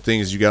things and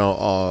things you got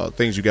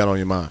on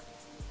your mind.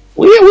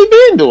 Well, yeah, we've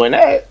been doing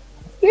that.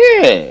 Yeah.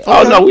 Okay.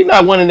 Oh no, we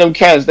not one of them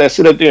cats that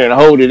sit up there and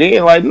hold it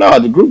in. Like, no,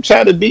 the group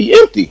chat to be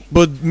empty.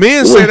 But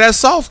men say that's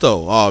soft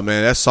though. Oh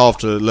man, that's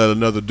soft to let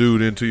another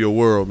dude into your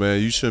world, man.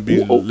 You shouldn't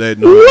be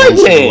letting no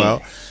emotion go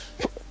out.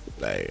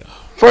 Hey.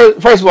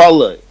 First of all,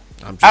 look.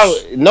 I'm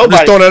just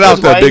throwing that out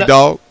there, big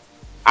dog.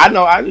 I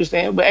know, I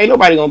understand, but ain't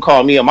nobody gonna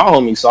call me or my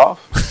homie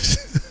soft.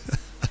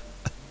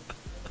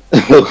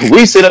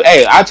 We sit up.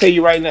 Hey, I'll tell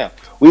you right now.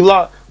 We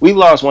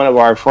lost one of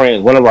our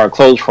friends, one of our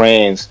close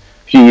friends,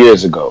 a few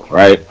years ago.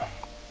 Right.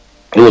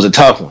 It was a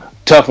tough one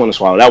to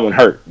swallow. That one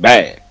hurt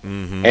bad.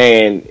 Mm-hmm.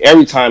 And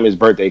every time his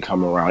birthday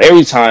come around,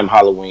 every time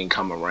Halloween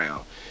come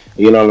around,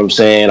 you know what I'm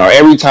saying? Or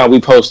every time we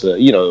post a,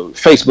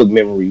 Facebook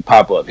memory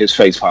pop up, his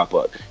face pop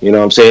up. You know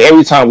what I'm saying?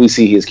 Every time we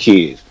see his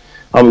kids.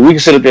 I mean, we can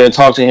sit up there and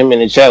talk to him in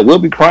the chat. We'll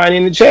be crying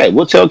in the chat.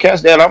 We'll tell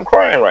Cass, Dad, I'm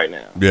crying right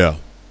now. Yeah.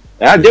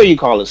 And I dare you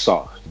call it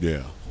soft.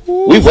 Yeah.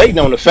 We waiting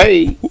on the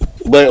fade,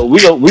 but we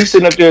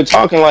sitting up there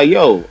talking like,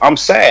 yo, I'm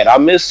sad. I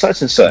miss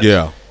such and such.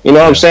 Yeah. You know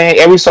what I'm saying?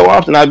 Every so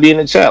often I be in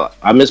the chat.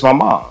 I miss my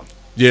mom.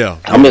 Yeah.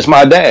 I miss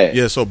my dad.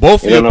 Yeah, so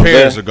both of your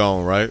parents are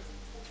gone, right?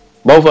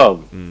 Both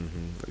of them.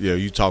 Mm-hmm. Yeah,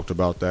 you talked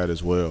about that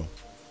as well.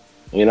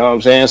 You know what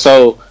I'm saying?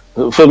 So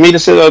for me to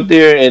sit up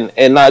there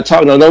and not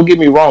talk, no, don't get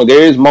me wrong.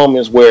 There is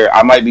moments where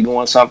I might be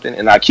doing something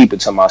and I keep it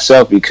to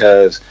myself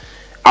because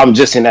I'm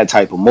just in that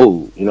type of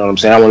mood. You know what I'm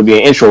saying? I want to be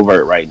an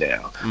introvert right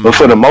now. Mm-hmm. But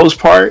for the most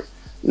part,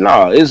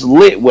 no, it's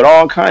lit with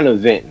all kind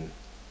of venting.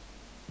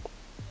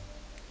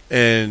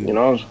 And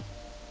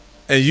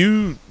and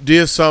you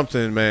did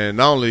something, man,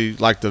 not only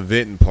like the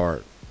venting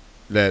part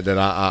that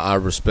I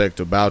respect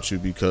about you,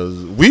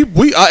 because we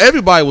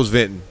everybody was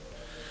venting.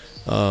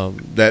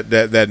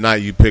 That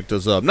night you picked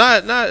us up.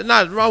 Not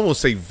I won't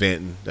say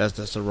venting.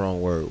 That's the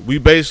wrong word. We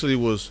basically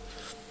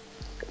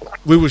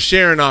we were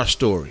sharing our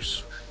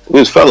stories. We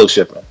was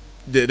fellowshipping.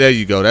 There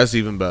you go. That's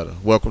even better.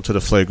 Welcome to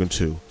the Flagrant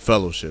 2,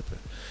 fellowshipping.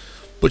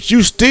 But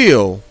you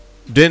still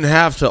didn't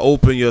have to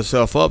open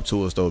yourself up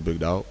to us though, big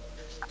dog.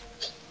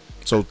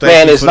 So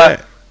thank you for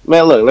that.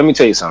 Man, look, let me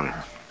tell you something.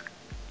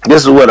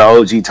 This is what an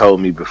OG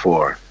told me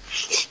before.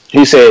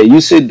 He said,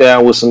 you sit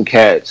down with some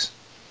cats.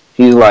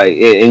 He's like,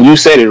 and you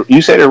said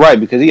it right,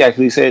 because he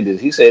actually said this.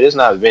 He said it's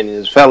not vending,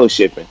 it's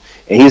fellowshipping.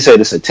 And he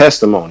said it's a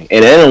testimony.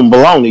 And it don't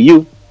belong to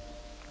you.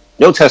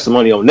 Your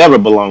testimony will never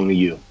belong to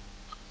you.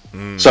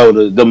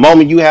 So the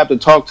moment you have to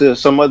talk to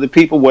some other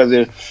people,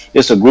 whether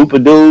it's a group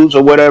of dudes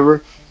or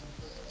whatever,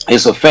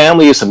 it's a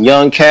family, it's some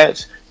young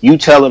cats, you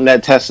tell them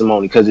that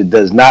testimony, because it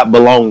does not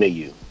belong to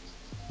you.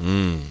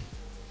 And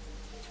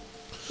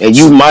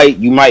you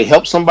might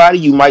help somebody,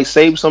 you might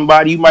save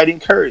somebody, you might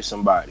encourage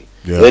somebody.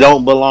 Yeah. It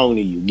don't belong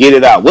to you. Get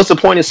it out. What's the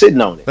point of sitting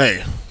on it?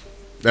 Hey,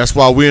 that's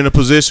why we're in the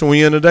position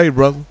we're in today,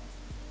 brother.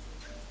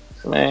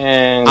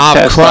 Man,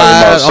 I've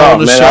cried on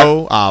the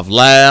show. I've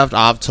laughed.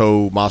 I've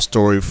told my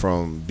story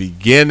from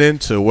beginning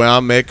to where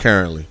I'm at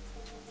currently.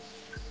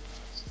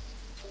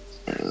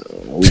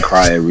 We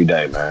cry every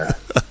day, man.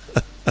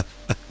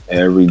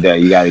 Every day.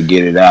 You got to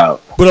get it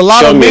out. But a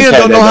lot of men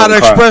don't know how to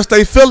express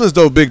their feelings,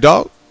 though, big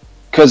dog.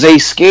 Because they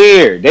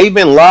scared. They've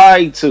been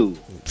lied to.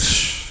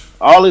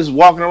 All this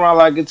walking around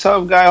like a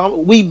tough guy.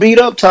 We beat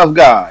up tough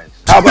guys.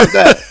 How about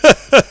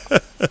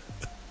that?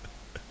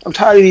 I'm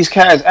tired of these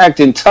cats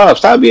acting tough.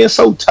 Stop being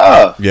so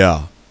tough.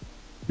 Yeah.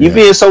 You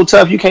being so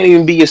tough, you can't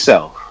even be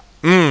yourself.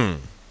 Being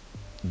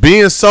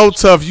so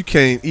tough, you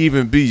can't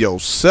even be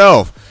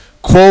yourself.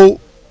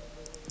 Quote,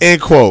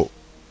 end quote.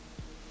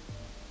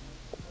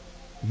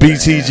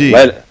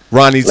 BTG.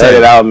 Ronnie Taylor. Let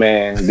it out,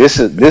 man. This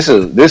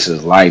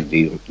is life,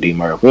 D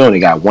Murph. We only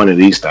got one of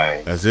these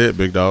things. That's it,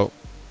 big dog.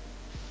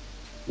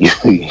 You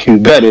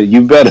better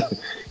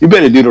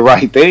do the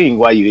right thing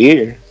while you're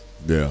here.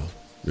 Yeah.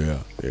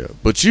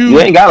 But you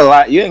ain't got a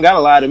lie. You ain't got to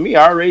lie to me.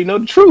 I already know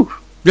the truth.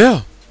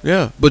 Yeah.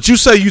 But you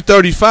say you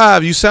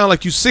 35. You sound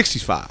like you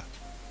 65.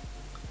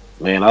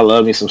 Man, I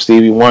love me some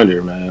Stevie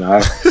Wonder, man.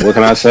 What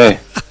can I say?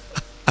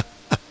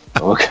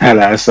 What can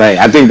I say?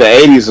 I think the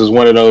 80s was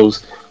one of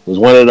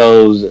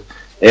those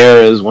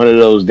eras, one of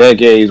those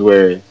decades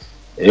where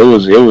it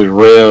was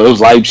real. It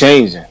was life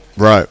changing.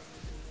 Right.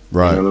 You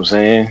know what I'm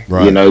saying?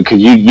 Right. You know,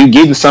 because you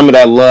getting some of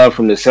that love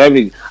from the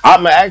 70s.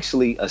 I'm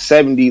actually a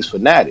 70s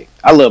fanatic.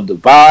 I love the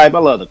vibe. I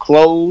love the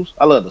clothes.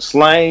 I love the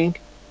slang.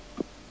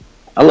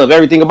 I love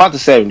everything about the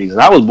 70s.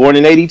 And I was born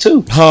in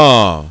 82.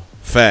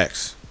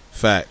 Facts.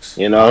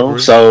 You know?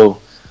 So,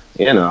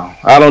 you know,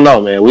 I don't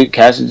know, man.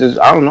 Cats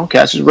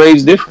is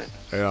raised different.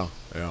 Yeah.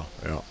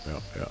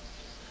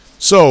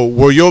 So,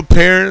 were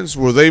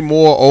they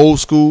more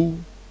old school?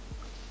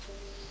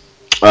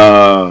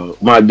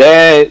 My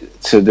dad,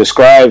 to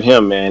describe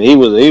him, man, he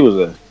was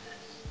a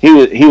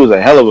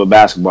hell of a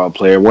basketball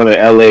player, one of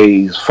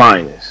LA's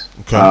finest.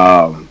 Okay.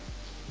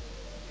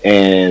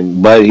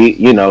 But he,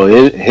 you know,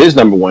 his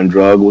number one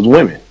drug was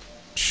women.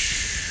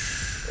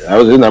 That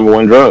was his number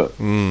one drug.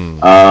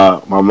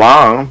 My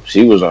mom,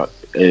 she was a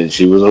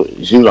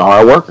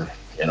hard worker.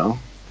 You know,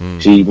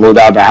 she moved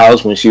out the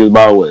house when she was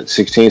about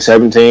 16,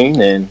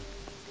 17, and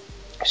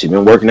she's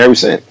been working ever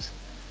since.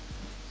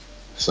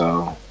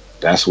 So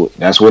that's what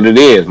it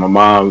is. My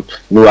mom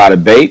knew how to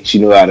bake. She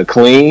knew how to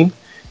clean.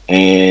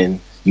 And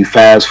you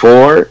fast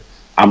forward,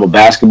 I'm a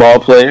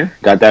basketball player.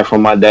 Got that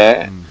from my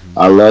dad.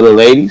 I love the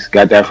ladies.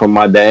 Got that from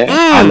my dad.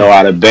 I know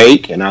how to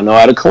bake and I know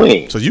how to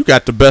clean. So you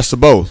got the best of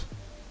both.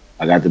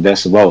 I got the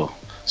best of both.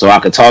 So I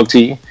could talk to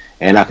you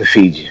and I could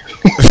feed you.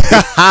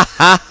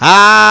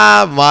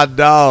 My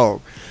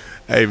dog.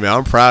 Hey, man,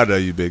 I'm proud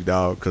of you, big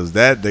dog, because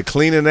the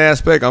cleaning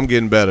aspect, I'm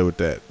getting better with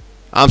that.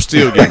 I'm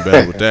still getting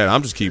better with that.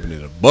 I'm just keeping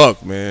it a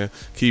buck, man.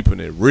 Keeping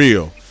it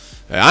real.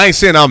 I ain't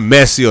saying I'm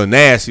messy or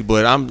nasty,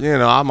 but I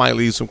might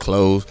leave some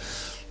clothes,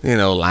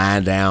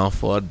 lying down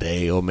for a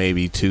day or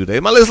maybe 2 days.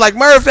 My list like,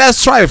 Murph,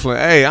 that's trifling.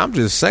 Hey, I'm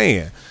just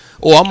saying.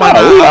 Or I might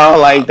we all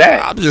like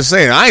that. I'm just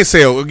saying. I ain't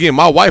saying, again,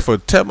 my wife will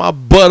tear my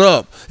butt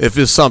up if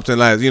it's something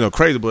like,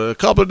 crazy. But a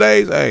couple of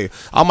days, hey,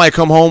 I might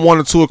come home 1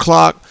 or 2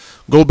 o'clock,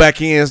 go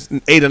back in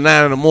 8 or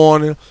 9 in the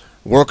morning,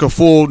 work a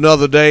full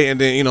another day,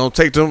 and then,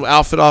 take the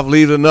outfit off,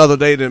 leave it another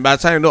day. Then by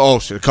the time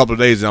a couple of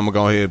days, I'm going to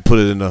go ahead and put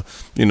it in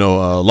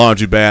the,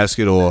 laundry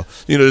basket or,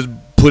 just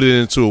put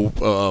it into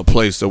a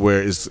place to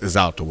where it's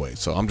out the way.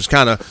 So I'm just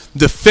kind of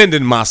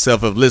defending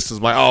myself if listeners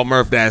like, oh,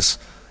 Murph, that's,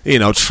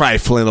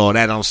 trifling or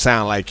that don't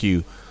sound like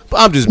you.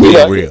 But I'm just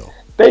being real.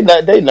 They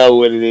know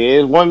what it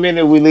is. 1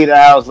 minute we leave the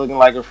house looking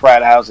like a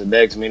frat house. The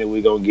next minute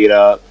we going to get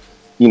up,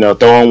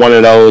 throw on one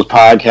of those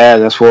podcasts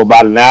that's for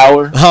about an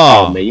hour.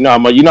 Oh, man, you know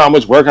how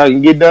much work I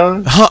can get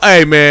done?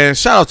 Hey, man,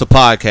 shout out to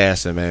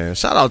podcasting, man.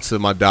 Shout out to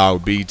my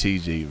dog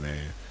BTG,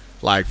 man.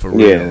 Like, for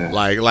real. Yeah.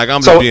 Like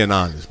I'm just being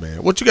honest,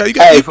 man. What you got? You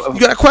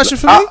got a question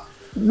for me?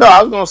 No,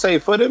 I was going to say,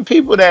 for them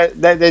people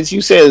that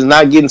you said is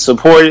not getting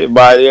supported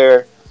by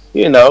their,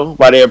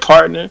 by their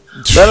partner,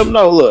 let them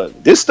know,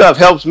 look, this stuff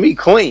helps me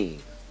clean.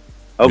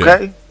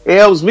 Okay? Yeah. It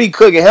helps me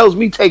cook. It helps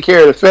me take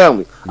care of the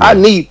family. Yeah. I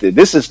need this.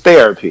 This is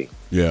therapy.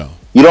 Yeah.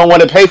 You don't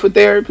want to pay for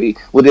therapy?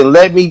 Well, then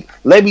let me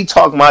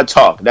talk my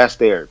talk. That's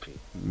therapy.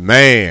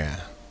 Man,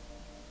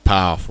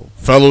 powerful.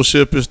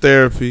 Fellowship is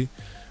therapy.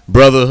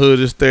 Brotherhood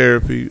is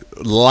therapy.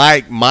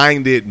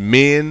 Like-minded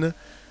men,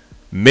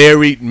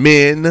 married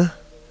men,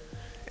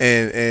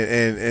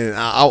 and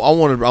I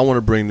want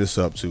to bring this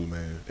up too,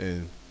 man.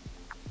 And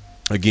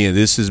again,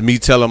 this is me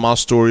telling my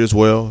story as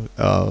well.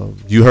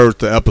 You heard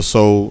the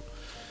episode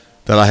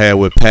that I had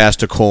with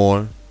Pastor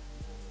Corn.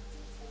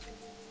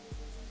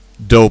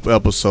 Dope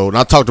episode. And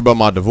I talked about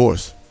my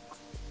divorce.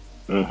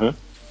 Mm-hmm.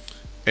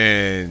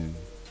 And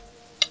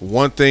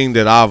one thing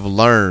that I've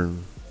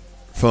learned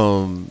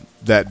from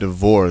that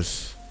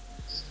divorce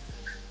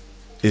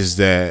is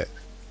that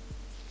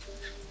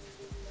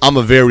I'm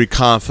a very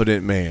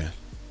confident man.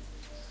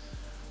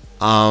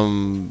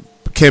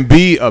 Can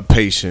be a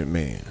patient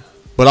man.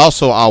 But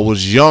also I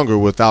was younger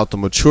without the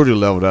maturity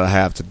level that I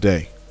have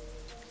today.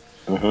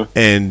 Mm-hmm.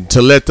 And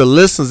to let the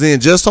listeners in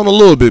just on a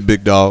little bit,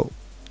 big dog,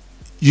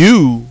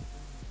 you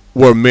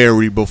were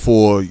married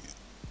before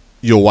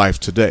your wife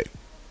today.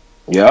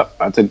 Yep,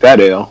 I took that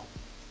L.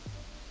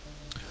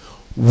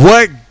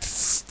 What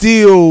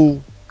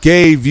still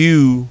gave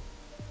you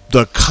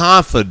the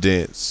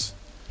confidence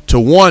to,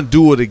 one,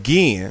 do it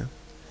again,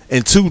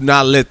 and two,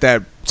 not let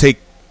that take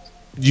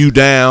you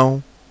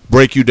down,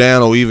 break you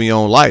down, or even your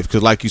own life?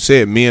 Because like you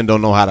said, men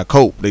don't know how to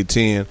cope. We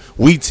tend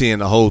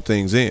to hold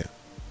things in.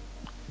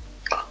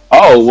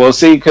 Oh, well,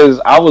 see, because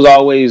I was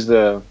always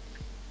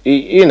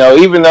even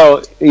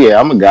though,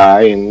 I'm a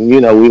guy and, we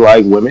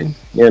like women,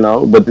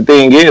 but the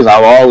thing is,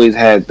 I've always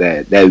had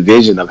that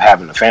vision of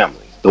having a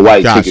family, the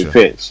white picket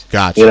fence.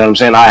 Gotcha. You know what I'm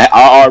saying? I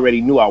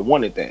already knew I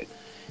wanted that.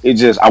 It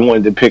just, I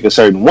wanted to pick a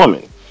certain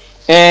woman.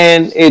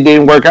 And it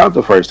didn't work out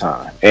the first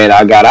time. And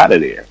I got out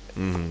of there.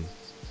 Mm-hmm.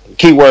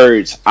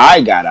 Keywords,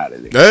 I got out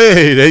of there.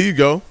 Hey, there you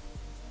go.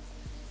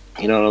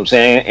 You know what I'm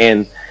saying?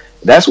 And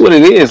that's what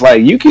it is.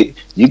 Like, you can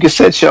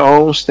set your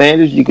own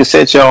standards, you can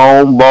set your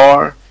own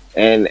bar,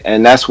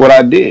 and that's what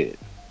I did.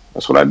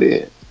 That's what I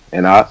did.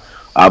 And I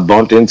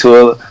bumped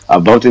into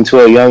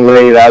a young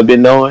lady that I've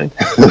been knowing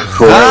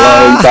for a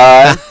long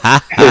time.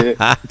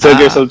 Took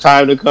her some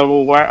time to come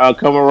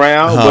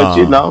around,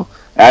 but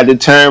I had to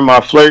turn my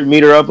flirt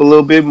meter up a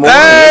little bit more.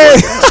 Hey!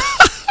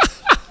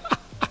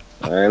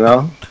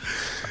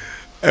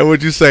 And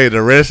what'd you say?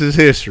 The rest is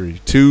history.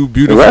 2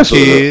 beautiful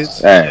kids.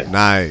 Hey.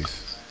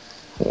 Nice.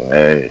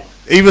 Hey.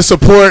 Even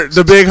support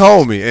the big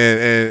homie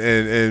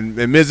and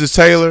Mrs.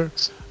 Taylor.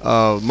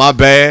 My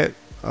bad.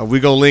 We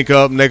gonna link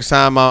up next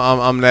time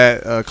I'm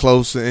that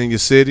close in your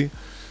city.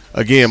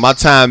 Again, my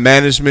time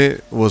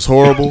management was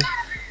horrible.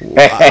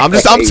 I'm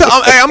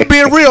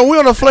being real. We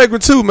on a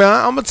flagrant 2, man.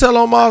 I'm gonna tell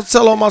on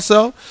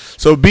myself.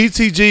 So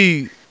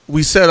BTG,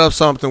 we set up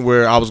something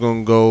where I was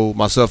gonna go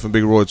myself and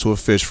Big Roy to a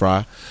fish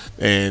fry,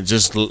 and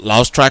just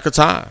lost track of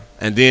time.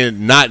 And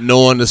then not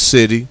knowing the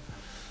city,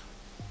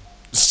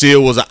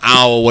 still was an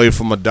hour away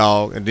from a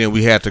dog, and then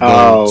we had to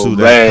go to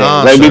that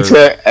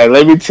concert.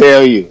 Let me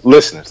tell you,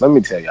 listeners. Let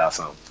me tell y'all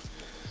something.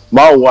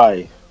 My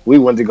wife, we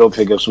went to go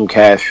pick up some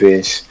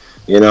catfish.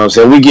 You know what I'm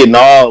saying? We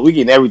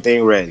getting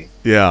everything ready.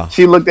 Yeah.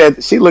 She looked at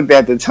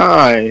the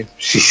time.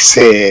 She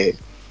said,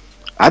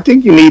 "I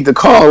think you need to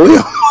call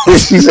them."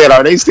 She said,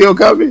 "Are they still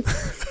coming?"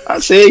 I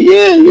said,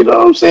 "Yeah." You know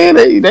what I'm saying?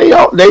 They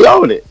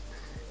own it.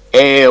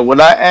 And when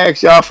I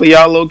asked y'all for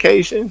y'all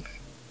location,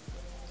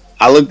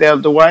 I looked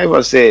at the wife.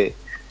 I said,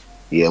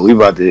 "Yeah, we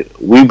about to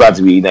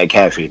be eating that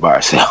catfish by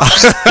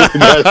ourselves."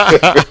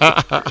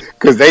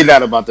 Because they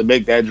not about to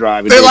make that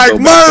drive. They like,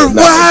 Merv,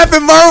 what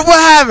happened? Merv, what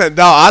happened?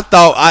 No, I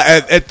thought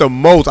at the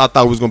most I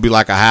thought it was gonna be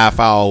like a half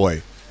hour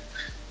away.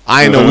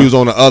 I didn't know we was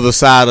on the other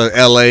side of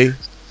LA.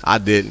 I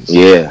didn't.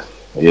 Yeah,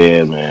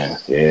 man.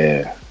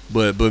 Yeah.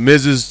 But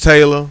Mrs.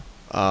 Taylor,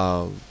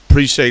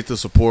 appreciate the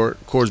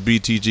support. Of course,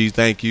 BTG,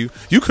 thank you.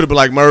 You could have been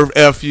like, Merv,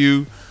 F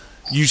you.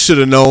 You should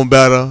have known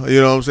better, you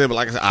know what I'm saying? But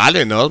like I said, I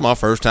didn't know. It was my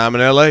first time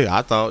in LA.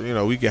 I thought,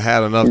 we could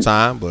have enough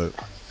time, but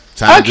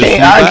time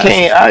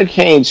I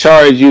can't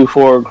charge you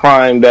for a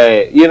crime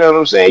that, you know what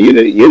I'm saying? You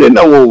didn't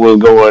know what was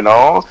going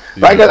on.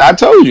 Yeah. Like I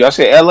told you, I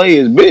said LA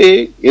is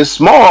big, it's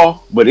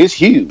small, but it's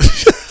huge.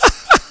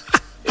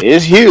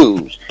 It's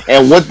huge.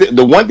 And what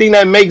the one thing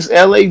that makes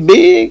LA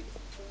big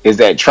is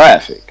that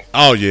traffic.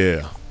 Oh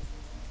yeah.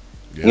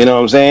 You know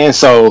what I'm saying?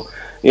 So,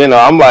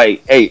 I'm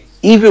like, hey,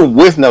 even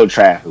with no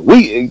traffic,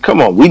 we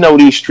know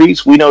these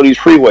streets, we know these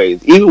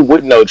freeways, even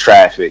with no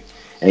traffic,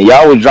 and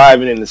y'all was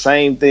driving in the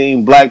same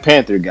thing Black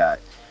Panther got,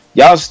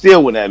 y'all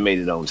still wouldn't have made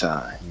it on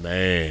time.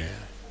 Man.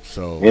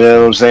 So you know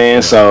what I'm saying?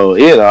 Yeah. So,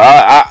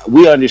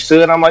 we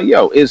understood. I'm like,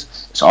 yo,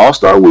 it's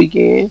All-Star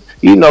Weekend.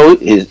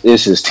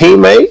 It's his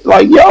teammate.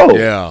 Like,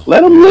 yo,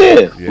 let him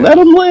live. Yeah. Let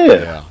him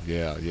live.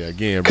 Yeah.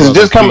 Again, because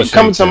just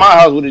coming to my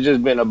house would have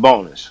just been a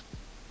bonus.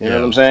 You know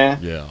what I'm saying?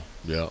 Yeah.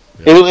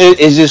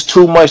 It's just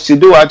too much to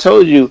do. I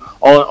told you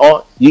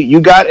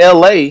you got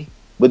LA,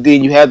 but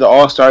then you had the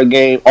All-Star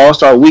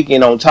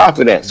Weekend on top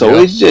of that. So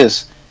it's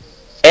just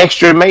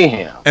extra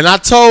mayhem. And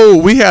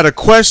we had a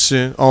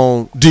question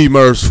on D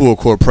Merv's Full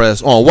Court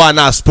Press on Why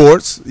Not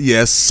Sports.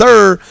 Yes,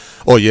 sir,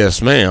 or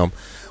yes, ma'am.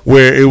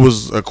 Where it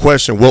was a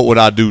question, what would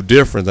I do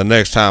different the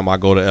next time I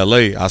go to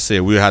LA? I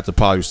said we'll have to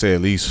probably stay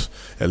at least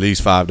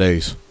 5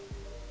 days.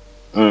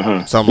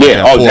 Something like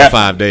Yeah, that, 4 or definitely.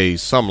 5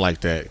 days, something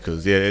like that.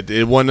 Because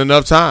it wasn't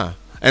enough time,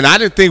 and I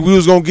didn't think we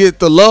was gonna get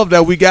the love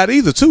that we got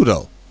either, too,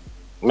 though.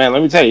 Man,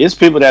 let me tell you, it's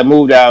people that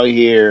moved out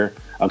here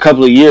a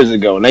couple of years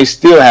ago, and they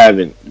still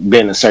haven't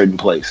been in certain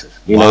places.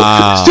 You know,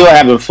 Wow. they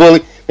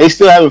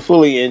still haven't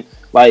fully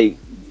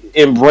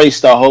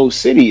embraced the whole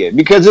city yet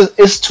because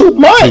it's too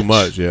much. Too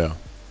much, yeah.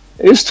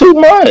 It's too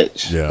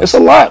much. Yeah. It's a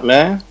lot,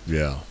 man.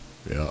 Yeah.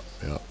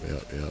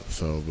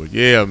 So, but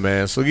yeah,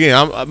 man. So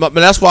again, but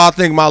that's why I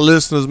think my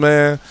listeners,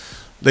 man,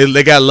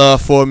 they got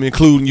love for me,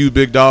 including you,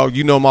 big dog.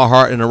 You know my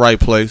heart in the right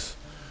place.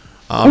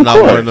 I'm Of not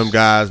one course. of them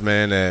guys,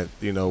 man, that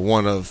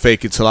want to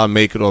fake it till I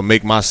make it or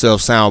make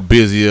myself sound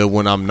busier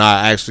when I'm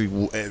not actually.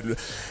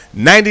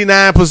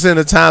 99% of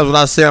the times when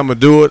I say I'm gonna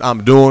do it,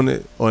 I'm doing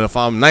it. Or if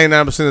I'm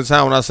 99% of the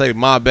time when I say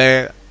my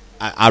bad,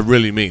 I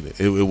really mean it.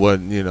 It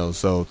wasn't,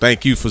 so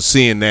thank you for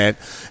seeing that,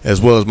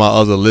 as well as my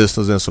other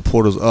listeners and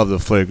supporters of the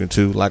Flagrant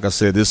 2. Like I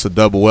said, this is a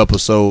double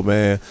episode,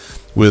 man,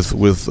 with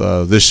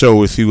this show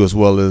with you as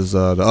well as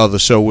the other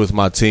show with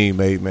my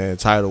teammate, man,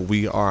 titled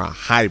We Are a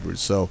Hybrid.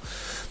 So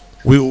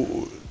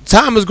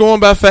time is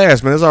going by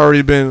fast, man. It's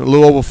already been a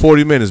little over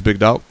 40 minutes, big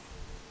dog.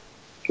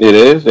 It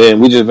is,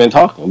 and we just been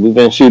talking. We've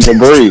been shooting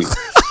the breeze.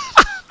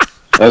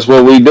 That's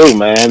what we do,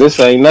 man. This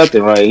ain't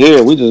nothing right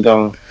here. We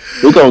gonna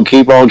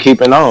keep on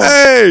keeping on.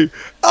 Hey,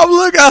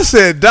 I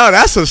said, dog,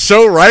 that's a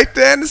show right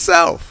there in the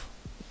South.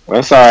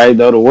 That's all right,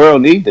 though. The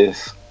world need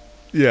this.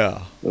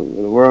 Yeah. The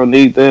world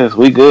need this.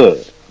 We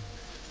good.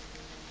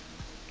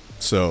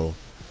 So,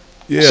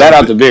 yeah. Shout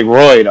out to Big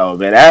Roy, though,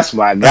 man. That's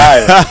my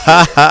guy.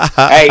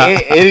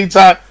 Hey,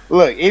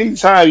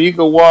 anytime you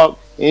can walk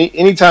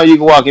in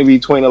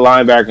between the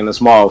linebacker and the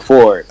small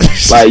forward,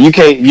 like you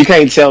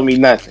can't tell me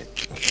nothing.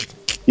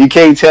 You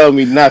can't tell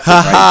me nothing.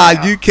 Right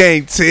now. You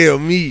can't tell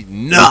me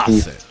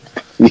nothing.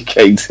 You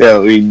can't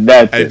tell me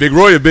nothing. Hey, Big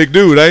Roy a big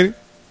dude, ain't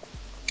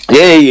he?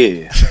 Yeah, he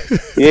is.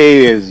 Yeah,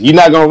 he is. You're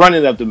not gonna run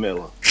it up the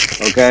middle,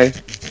 okay?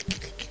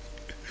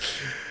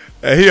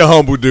 Hey, he a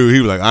humble dude. He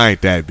was like, I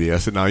ain't that big. I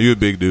said, no, you a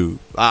big dude.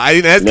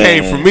 That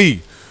came from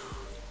me.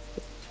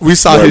 We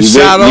saw his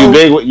shadow.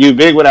 You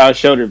big without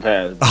shoulder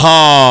pads.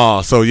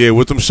 So yeah,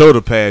 with them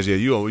shoulder pads, yeah,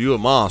 you a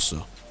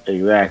monster.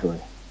 Exactly.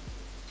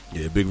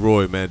 Yeah, Big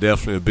Roy, man,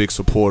 definitely a big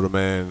supporter,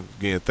 man.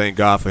 Again, thank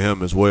God for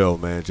him as well,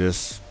 man.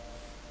 Just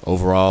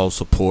overall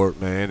support,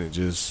 man, and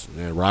just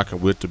rocking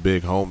with the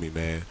big homie,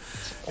 man.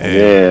 And,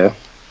 yeah.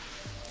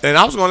 And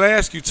I was going to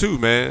ask you too,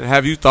 man.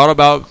 Have you thought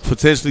about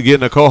potentially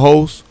getting a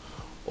co-host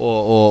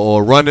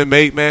or running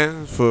mate,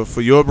 man, for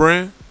your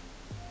brand?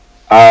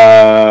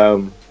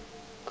 And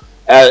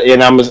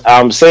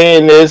I'm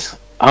saying this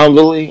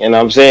humbly, and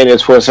I'm saying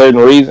this for a certain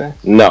reason.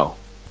 No.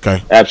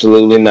 Okay.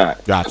 Absolutely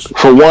not. Gotcha.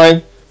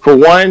 For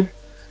one,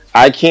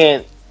 I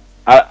can't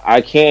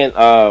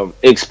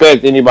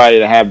expect anybody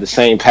to have the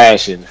same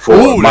passion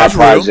for my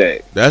project.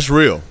 Real. That's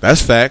real.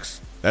 That's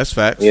facts.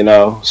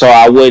 So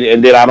I would,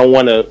 and then I don't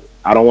want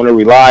to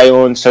rely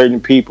on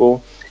certain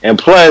people. And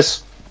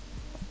plus,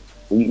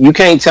 you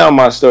can't tell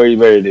my story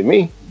better than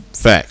me.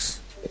 Facts.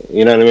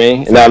 You know what I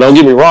mean? Now, don't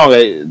get me wrong.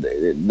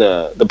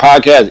 The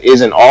podcast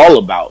isn't all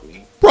about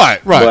me. Right.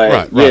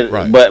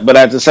 But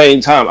at the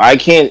same time, I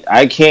can't.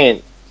 I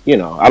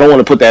don't want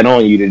to put that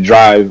on you to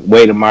drive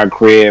way to my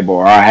crib,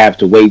 or I have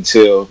to wait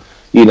till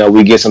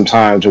we get some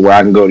time to where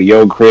I can go to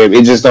your crib.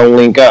 It just don't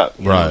link up.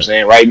 You know what I'm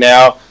saying? Right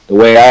now, the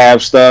way I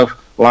have stuff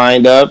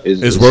lined up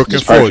is working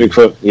perfect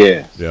for you.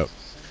 Yeah. Yep.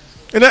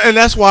 And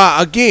that's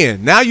why,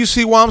 again, now you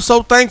see why I'm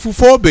so thankful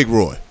for Big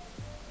Roy.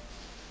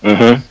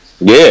 Mm-hmm.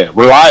 Yeah,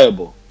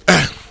 reliable.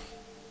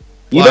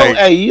 You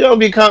don't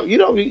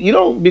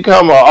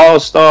become an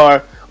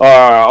all-star or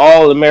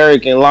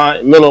all-American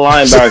middle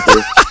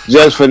linebacker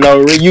just for no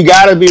reason. You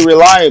got to be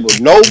reliable.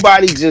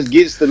 Nobody just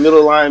gets the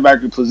middle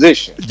linebacker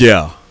position.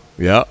 Yeah.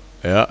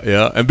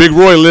 And Big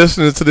Roy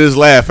listening to this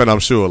laughing, I'm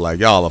sure, like,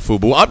 y'all are fool.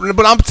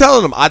 But I'm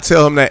telling him, I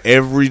tell him that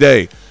every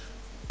day.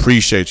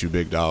 Appreciate you,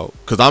 big dog.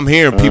 Because I'm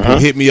hearing people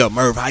hit me up,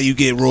 Murph, how you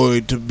get Roy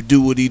to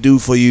do what he do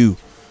for you?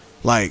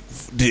 Like,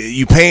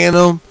 you paying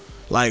him?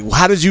 Like,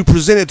 how did you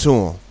present it to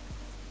him?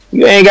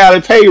 You ain't got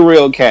to pay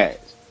real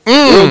cats.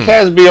 Real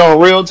cats be on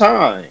real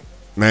time.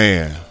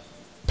 Man,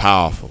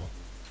 powerful.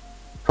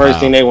 First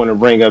thing they want to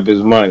bring up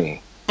is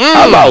money.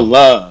 How about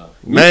love?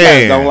 You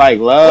guys don't like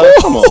love?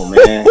 Come on,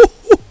 man.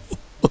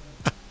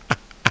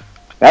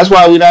 That's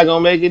why we're not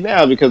gonna make it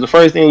now, because the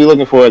first thing we're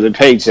looking for is a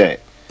paycheck.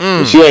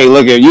 But you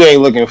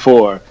ain't looking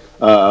for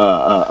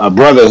a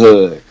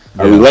brotherhood,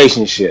 a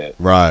relationship.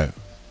 Right.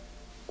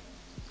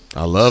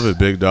 I love it,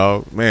 big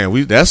dog.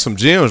 Man, that's some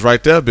gems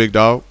right there, big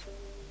dog.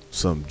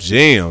 Some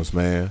gems,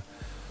 man.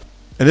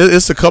 And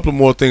it's a couple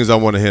more things I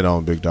want to hit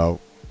on, big dog.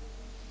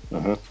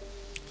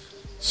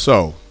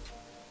 So,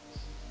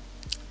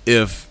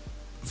 if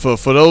for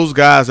those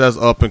guys that's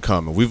up and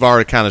coming, we've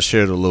already kind of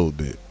shared a little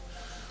bit.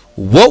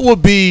 What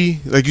would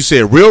be, like you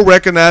said, real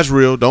recognize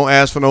real, don't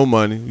ask for no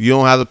money. You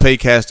don't have to pay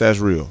cash, that's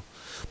real.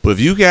 But if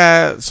you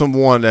got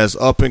someone that's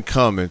up and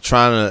coming,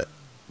 trying to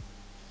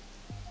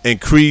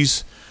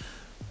increase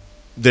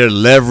their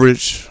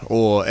leverage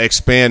or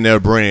expand their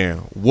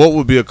brand, what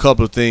would be a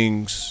couple of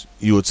things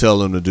you would tell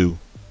them to do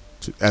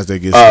as they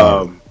get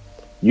started?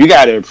 You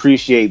got to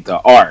appreciate the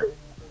art.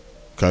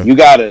 Okay. You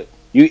got to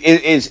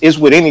it's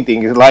with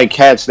anything. It's like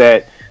cats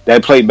that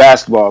play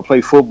basketball,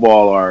 play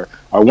football, or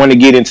want to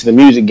get into the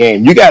music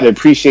game. You got to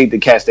appreciate the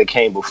cats that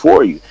came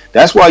before you.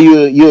 That's why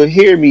you'll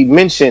hear me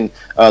mention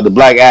the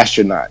Black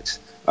Astronauts,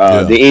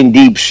 the In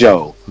Deep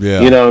Show.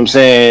 Yeah. You know what I'm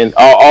saying?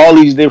 All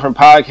these different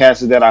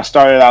podcasts that I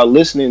started out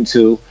listening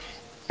to,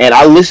 and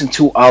I listened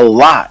to a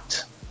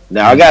lot.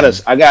 Now I got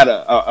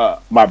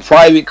my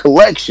private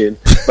collection,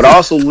 but I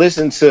also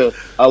listen to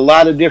a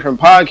lot of different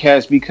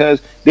podcasts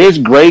because there's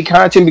great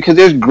content, because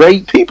there's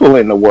great people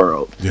in the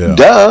world. Yeah.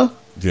 Duh.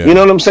 Yeah. You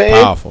know what I'm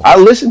saying? Powerful. I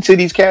listen to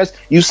these cats.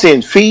 You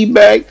send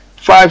feedback,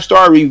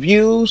 5-star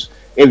reviews.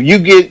 If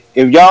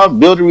y'all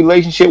build a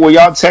relationship where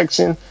y'all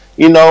texting,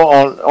 you know,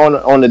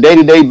 on a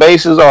day-to-day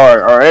basis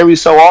or every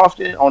so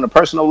often on a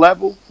personal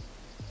level,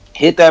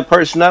 hit that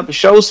person up and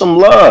show some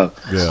love.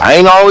 Yeah.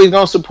 I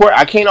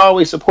can't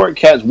always support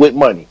cats with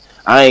money.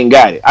 I ain't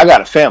got it. I got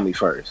a family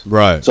first.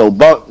 Right. So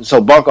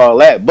bunk all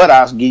that. But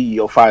I'll give you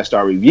your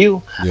 5-star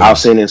review. Yeah. I'll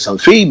send in some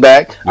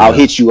feedback. Yeah. I'll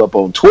hit you up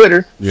on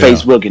Twitter, Yeah.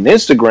 Facebook, and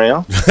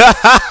Instagram.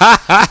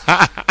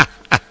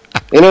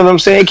 You know what I'm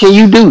saying? Can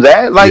you do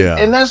that? Like, Yeah.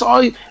 and that's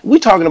all. We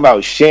talking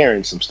about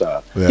sharing some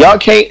stuff. Yeah.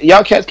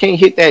 Y'all cats can't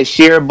hit that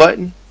share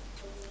button.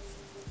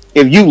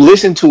 If you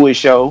listen to a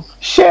show,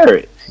 share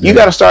it. You Yeah.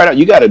 got to start out.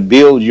 You got to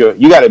build your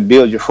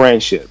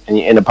friendship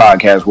in the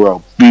podcast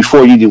world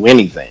before you do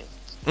anything.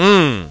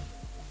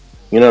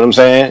 You know what I'm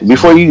saying?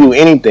 Before you do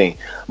anything,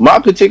 my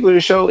particular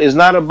show is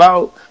not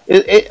about.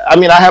 I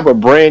mean, I have a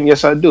brand,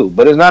 yes, I do,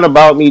 but it's not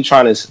about me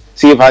trying to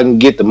see if I can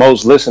get the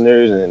most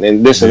listeners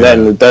and this and that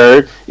and the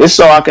third. It's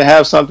so I can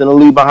have something to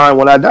leave behind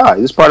when I die.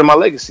 It's part of my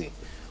legacy.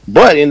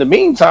 But in the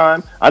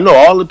meantime, I know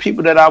all the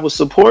people that I was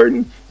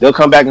supporting, they'll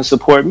come back and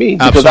support me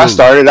because I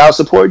started out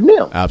supporting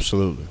them.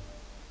 Absolutely.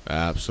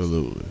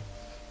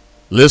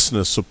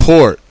 Listener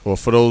support, or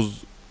for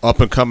those up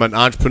and coming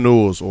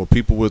entrepreneurs or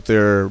people with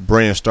their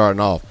brand starting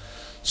off,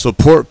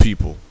 support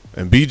people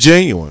and be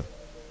genuine.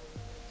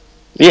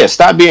 Yeah,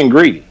 stop being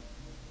greedy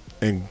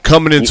and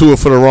coming into it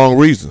for the wrong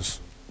reasons.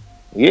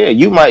 Yeah,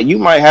 you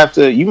might have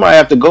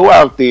to go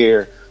out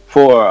there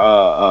for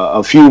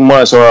a few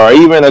months or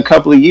even a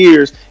couple of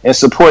years and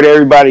support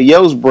everybody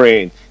else's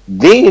brand.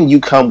 Then you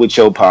come with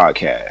your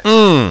podcast.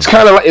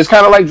 It's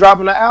kind of like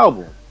dropping an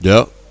album.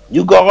 Yep.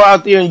 You go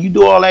out there and you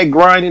do all that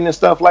grinding and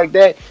stuff like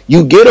that.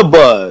 You get a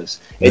buzz,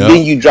 and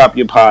then you drop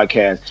your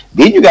podcast.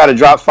 Then you got to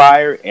drop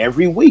fire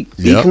every week.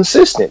 Be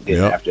consistent.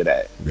 Then after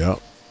that,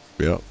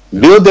 build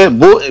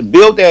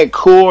that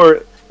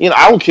core. You know,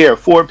 I don't care if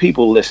 4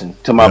 people listen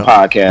to my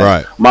podcast.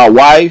 Right. My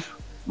wife,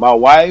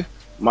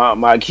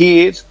 my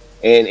kids,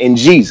 and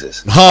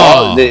Jesus. As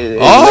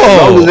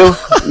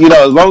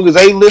long as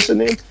they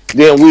listening,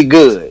 then we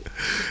good.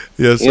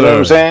 Yes, sir. You know what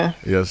I'm saying?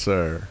 Yes,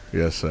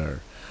 sir.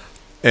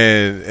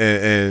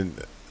 And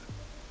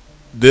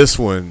this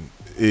one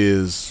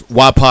is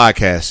why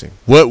podcasting.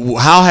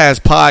 How has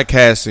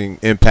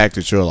podcasting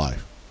impacted your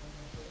life?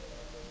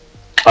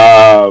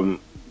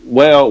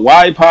 Well,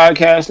 why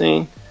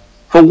podcasting?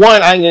 For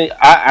one, I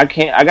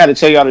got to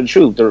tell y'all the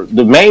truth.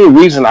 The main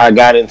reason I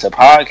got into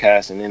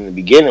podcasting in the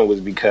beginning was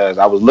because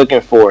I was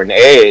looking for an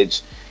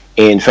edge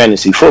in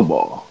fantasy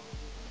football.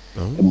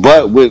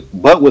 But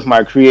with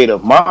my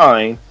creative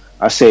mind,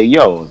 I said,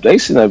 yo, they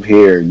sit up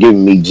here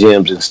giving me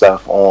gems and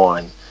stuff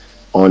on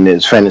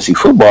this fantasy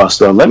football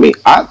stuff.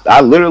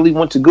 I literally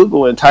went to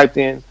Google and typed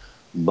in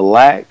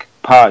black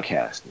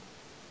podcasting.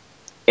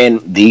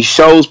 And these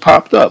shows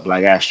popped up,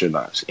 like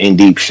Astronauts, In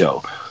Deep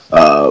Show.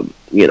 My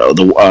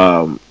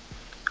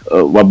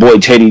boy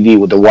Teddy D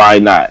with the Why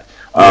Not.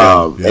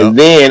 And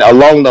then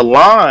along the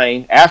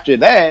line, after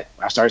that,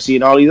 I started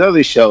seeing all these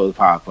other shows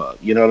pop up.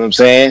 You know what I'm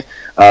saying?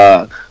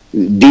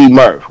 D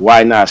Murph,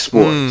 Why Not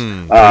Sports.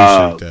 Appreciate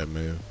that,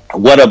 man.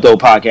 What Up Though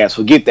podcast,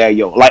 forget that,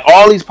 yo. Like,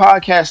 all these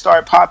podcasts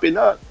started popping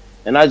up,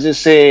 and I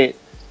just said,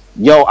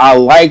 yo, I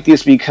like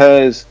this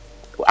because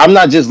I'm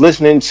not just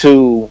listening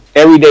to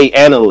everyday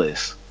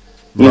analysts,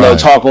 you know,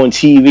 talk on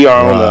TV or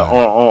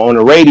on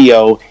the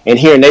radio and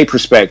hearing their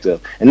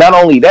perspective. And not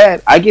only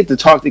that, I get to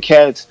talk to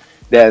cats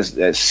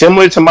that's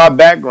similar to my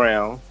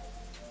background,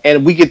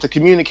 and we get to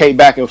communicate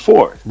back and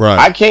forth. Right.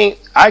 I can't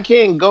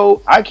call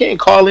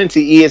into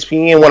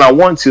ESPN when I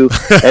want to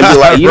and be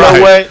like, you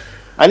know what?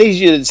 I need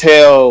you to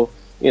tell,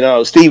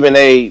 Stephen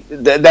A.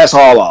 That's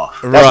all off.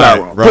 That's not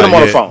wrong. Put him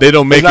on the phone. They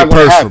don't make it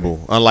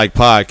personable, unlike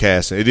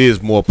podcasting. It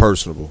is more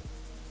personable.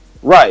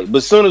 Right. But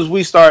as soon as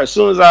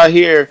I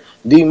hear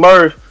D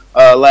Murph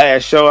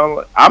last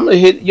show, I'm gonna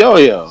hit yo.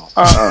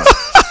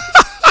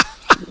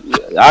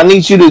 I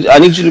need you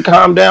to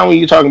calm down when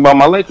you're talking about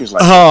my Lakers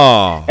like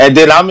that. And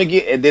then I'm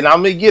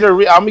gonna get a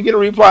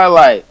reply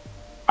like,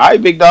 all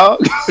right, big dog.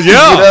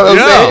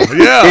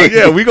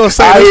 Yeah. We gonna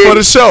say this for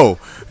the show.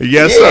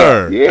 Yes,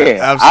 sir. Yeah,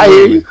 absolutely. I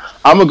hear you.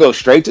 I'm gonna go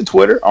straight to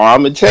Twitter, or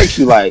I'm gonna text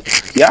you like,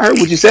 yeah, I heard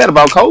what you said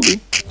about Kobe.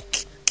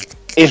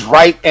 It's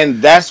right,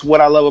 and that's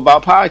what I love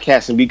about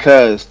podcasting,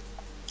 because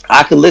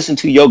I can listen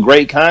to your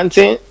great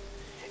content,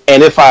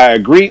 and if I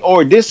agree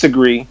or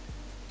disagree,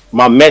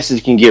 my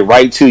message can get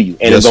right to you,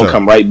 and it's gonna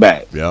come right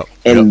back. Yep.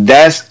 And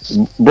that's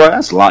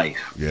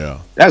life. Yeah.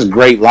 That's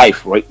great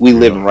life. Right, we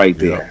living right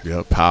there.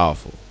 Yep.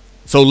 Powerful.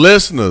 So,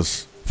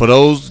 listeners, for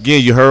those,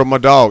 again, you heard my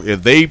dog.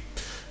 If they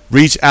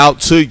reach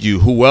out to you,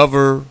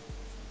 whoever,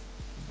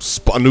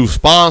 a new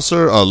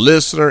sponsor, a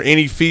listener,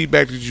 any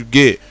feedback that you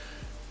get,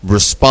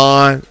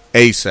 respond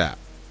ASAP.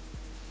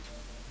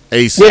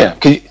 Yeah,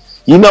 because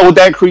you know what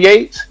that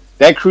creates?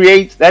 That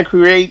creates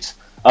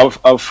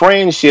a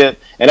friendship,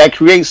 and that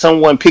creates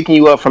someone picking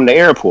you up from the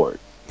airport.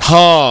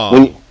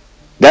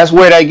 That's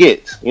where that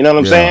gets. You know what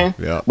I'm saying?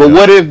 Yeah. But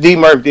what if D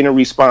Murph didn't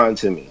respond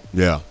to me?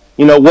 Yeah.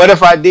 You know, what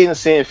if I didn't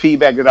send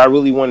feedback that I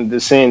really wanted to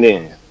send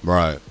in?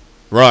 Right.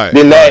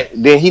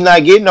 Then he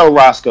not getting no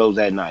Roscoe's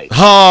that night.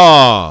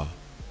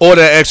 Or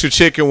that extra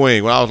chicken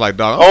wing. When I was like,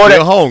 dog, I'm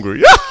still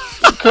hungry.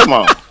 Come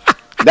on.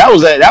 That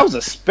was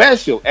a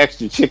special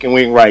extra chicken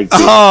wing right there.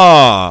 You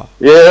know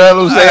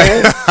what I'm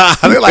saying?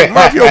 They're like,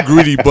 Murph, your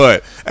greedy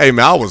butt. Hey,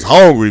 man, I was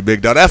hungry,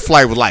 big dog. That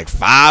flight was like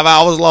 5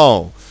 hours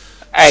long.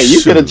 Hey,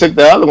 you could have took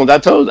the other ones.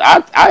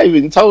 I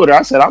even told her.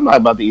 I said, I'm not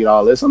about to eat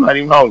all this. I'm not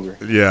even hungry.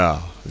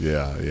 Yeah.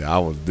 I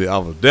was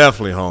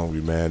definitely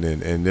hungry, man.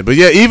 But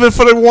yeah, even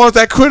for the ones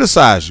that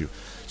criticize you,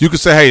 you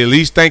could say, hey, at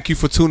least thank you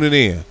for tuning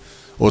in,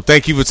 or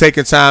thank you for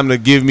taking time to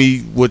give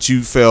me what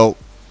you felt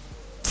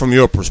from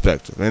your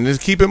perspective, and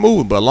just keep it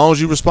moving. But as long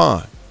as you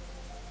respond,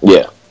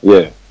 because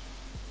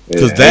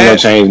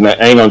that ain't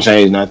gonna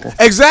change nothing.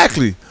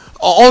 Exactly.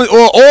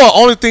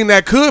 Only thing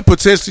that could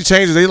potentially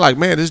change is they like,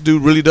 man, this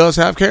dude really does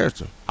have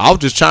character. I was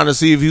just trying to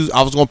see if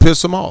I was gonna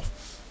piss him off.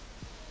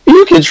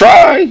 You can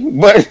try,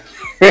 but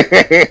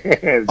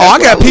I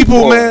got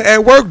people, man,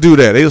 at work do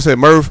that. They'll say,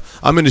 Murph,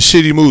 I'm in a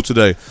shitty mood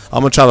today. I'm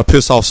gonna try to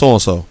piss off so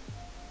and so.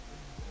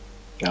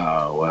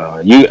 Oh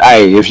well,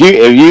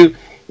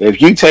 if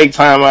you take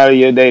time out of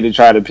your day to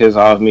try to piss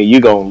off me,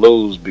 you gonna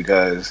lose,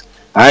 because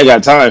I ain't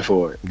got time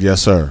for it.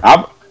 Yes, sir.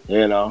 I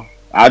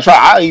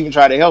even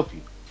try to help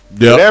you.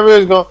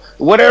 Yep.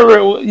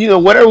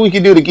 Whatever we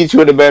can do to get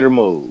you in a better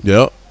mood.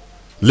 Yep.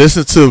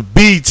 Listen to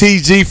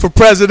BTG for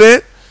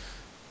President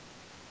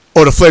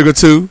or the Flagrant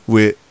 2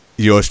 with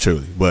yours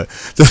truly. But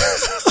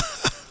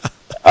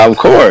of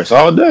course,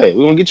 all day.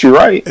 We're gonna get you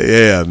right.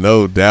 Yeah,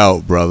 no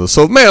doubt, brother.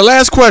 So, man,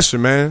 last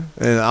question, man.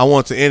 And I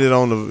want to end it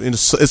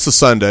it's a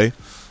Sunday.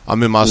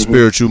 I'm in my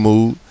spiritual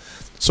mood.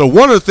 So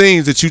one of the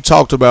things that you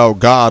talked about,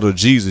 God or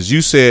Jesus,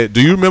 you said,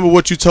 do you remember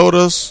what you told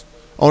us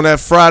on that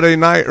Friday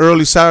night,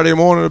 early Saturday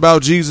morning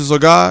about Jesus or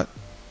God?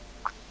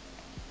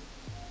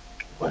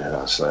 What did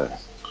I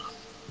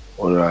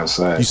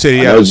say? You said he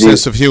had a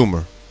sense of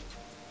humor.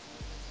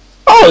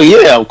 Oh,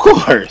 yeah, of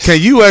course.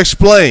 Can you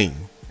explain,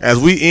 as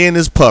we end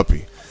this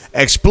puppy,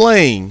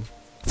 explain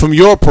from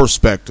your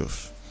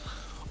perspective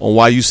on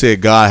why you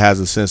said God has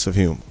a sense of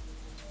humor?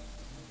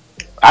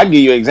 I'll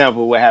give you an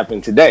example of what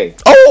happened today.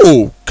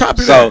 Oh,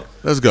 copy that.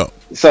 Let's go.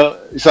 So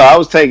I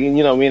was taking,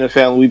 me and the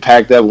family, we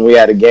packed up and we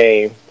had a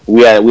game.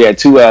 We had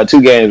two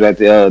games at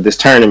this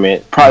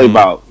tournament,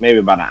 probably maybe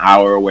about an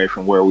hour away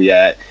from where we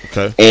at.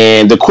 Okay.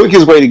 And the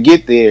quickest way to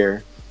get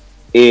there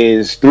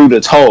is through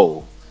the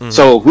toll.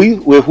 So if we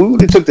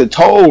would have took the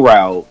toll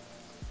route,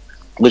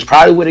 which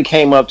probably would have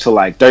came up to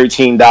like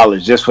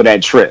 $13 just for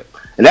that trip,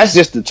 and that's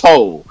just the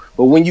toll.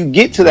 But when you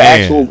get to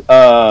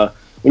the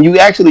when you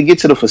actually get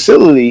to the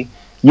facility,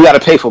 you got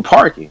to pay for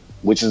parking,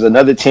 which is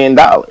another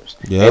 $10.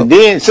 Yep. And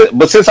then,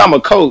 but since I'm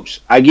a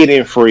coach, I get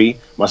in free.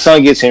 My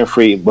son gets in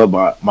free, but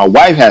my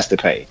wife has to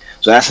pay.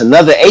 So that's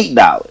another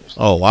 $8.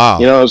 Oh, wow.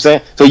 You know what I'm saying?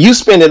 So you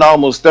spending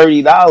almost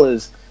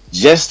 $30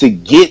 just to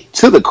get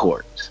to the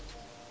court.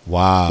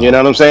 Wow. You know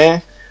what I'm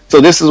saying? So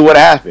this is what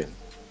happened.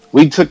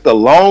 We took the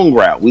long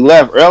route. We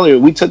left earlier.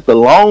 We took the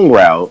long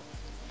route.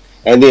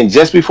 And then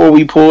just before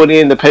we pulled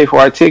in to pay for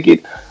our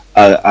ticket,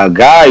 a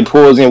guy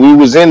pulls in. We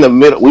was in the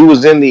middle. We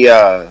was in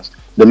the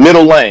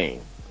middle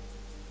lane,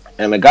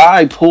 and the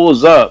guy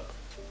pulls up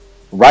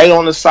right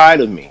on the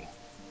side of me.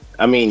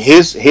 I mean,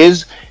 his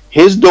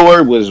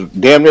door was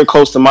damn near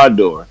close to my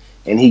door,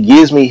 and he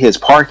gives me his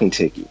parking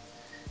ticket,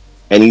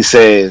 and he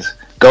says,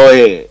 "Go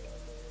ahead."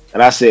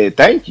 And I said,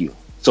 "Thank you."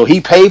 So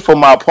he paid for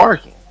my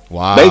parking.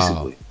 Wow.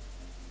 Basically.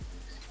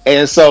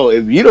 And so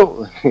if you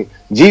don't,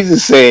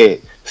 Jesus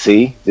said,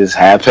 "See, just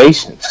have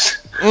patience."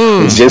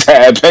 Just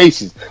have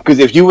patience, because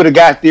if you would have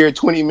got there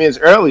 20 minutes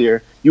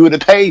earlier, you would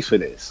have paid for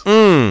this.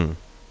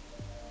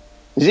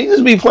 Jesus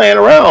be playing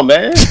around,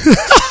 man.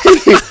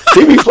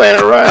 he be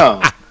playing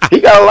around. He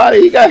got a lot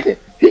of he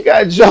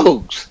got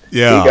jokes.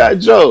 Yeah, he got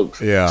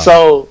jokes. Yeah.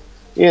 So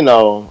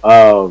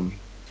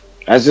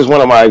that's just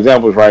one of my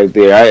examples right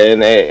there.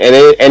 And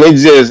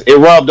it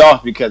rubbed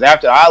off, because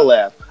after I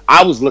left,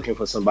 I was looking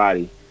for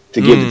somebody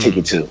to give the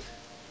ticket to.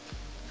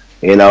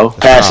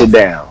 Pass it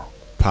down.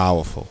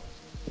 Powerful.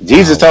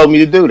 Jesus told me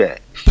to do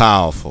that.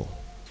 Powerful.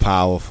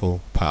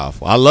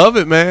 I love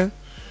it, man.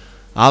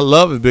 I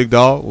love it, big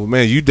dog. Well,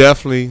 man, you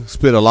definitely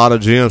spit a lot of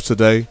gems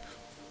today.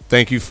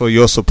 Thank you for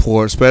your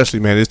support, especially,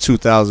 man. It's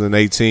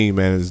 2018,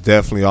 man. It's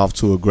definitely off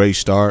to a great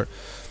start.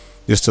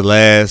 It's the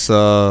last,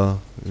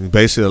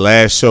 basically the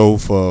last show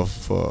for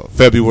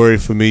February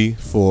for me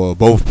for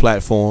both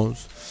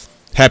platforms.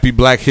 Happy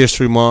Black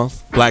History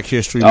Month. Black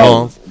History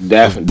Month.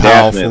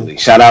 Definitely.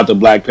 Shout out to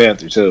Black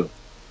Panther, too.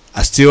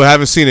 I still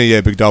haven't seen it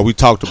yet, big dog. We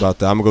talked about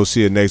that. I'm going to go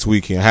see it next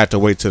weekend. I had to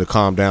wait till it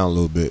calm down a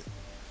little bit.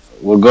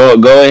 Well,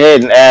 go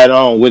ahead and add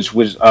on, which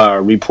was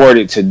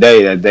reported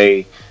today that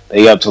they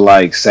up to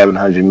like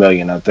 700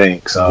 million, I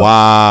think. So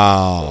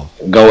wow.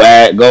 Go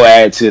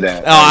add to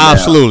that. Oh,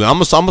 absolutely.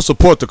 I'm gonna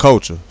support the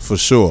culture for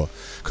sure.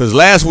 Because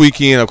last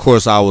weekend, of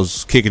course, I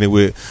was kicking it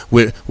with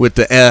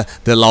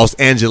the Los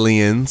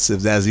Angelians,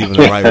 if that's even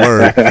the right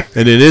word.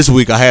 And then this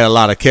week, I had a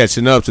lot of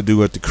catching up to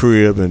do at the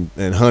crib and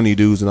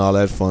honeydews and all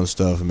that fun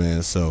stuff,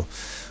 man. So,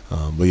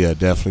 but yeah,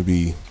 definitely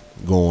be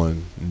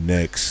going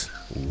next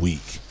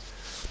week.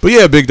 But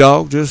yeah, big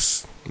dog,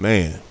 just,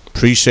 man,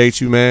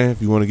 appreciate you, man.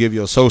 If you want to give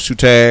your social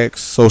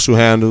tags, social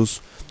handles,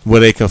 where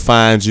they can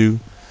find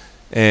you.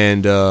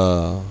 And,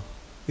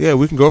 yeah,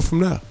 we can go from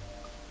there.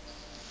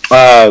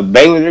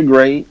 Baylor the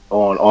Great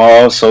on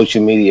all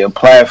social media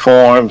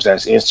platforms.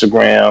 That's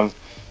Instagram,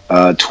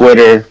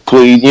 Twitter.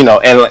 Please,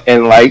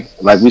 and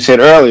like we said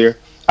earlier,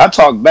 I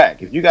talk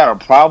back. If you got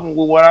a problem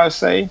with what I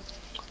say,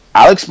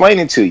 I'll explain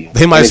it to you.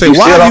 They might say,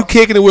 "Why are you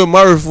kicking it with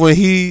Murph when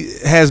he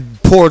has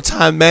poor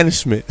time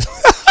management?"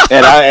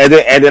 and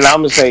then I'm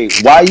gonna say,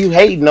 "Why you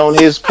hating on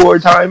his poor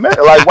time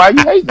management? Like, why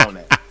you hating on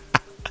that?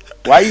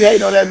 Why you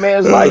hating on that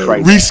man's life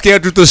right now?"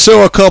 Rescheduled the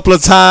show a couple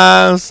of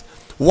times.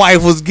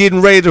 Wife was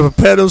getting ready to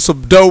prepare him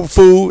some dope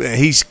food, and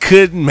he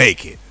couldn't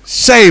make it.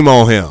 Shame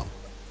on him.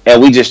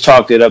 And we just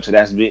chalked it up to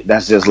that's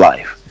just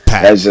life.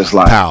 That's just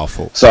life.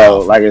 Powerful. So,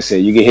 like I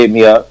said, you can hit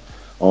me up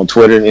on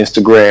Twitter and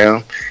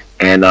Instagram,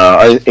 and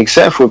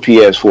except for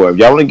PS4, if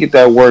y'all want to get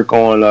that work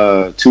on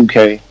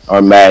 2K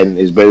or Madden,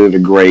 it's Baylor the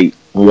Great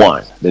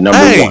 1, the number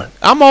 1.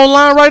 I'm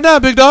online right now,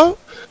 big dog.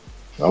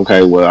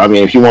 Okay, well, I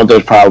mean, if you want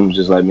those problems,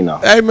 just let me know.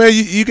 Hey, man,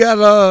 you got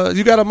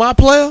a my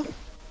player?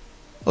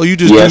 Or you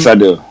just Yes, I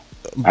do.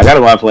 I got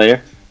a my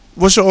player.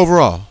 What's your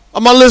overall?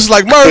 On my list,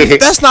 like Murph,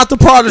 that's not the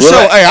part of the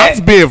show. Hey,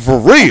 I'm being for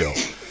real.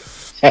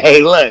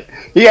 Hey, look,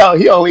 he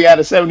only had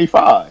a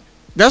 75.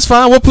 That's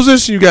fine. What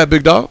position you got,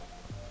 big dog?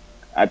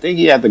 I think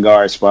he had the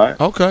guard spot.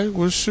 Okay,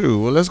 well, shoot.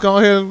 Well, let's go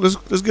ahead and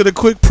let's get a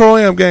quick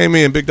pro-am game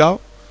in, big dog.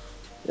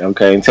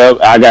 Okay, and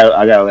I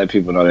gotta let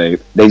people know they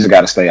just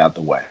gotta stay out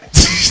the way.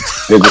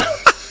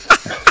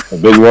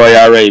 Big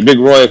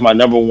Roy is my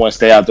number 1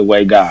 stay out the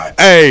way guy.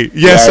 Hey,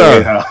 yes,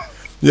 sir.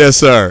 Yes,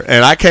 sir.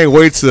 And I can't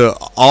wait to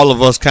all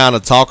of us kind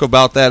of talk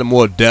about that in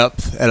more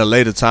depth at a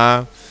later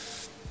time.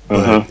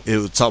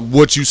 It was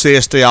what you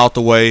said, stay out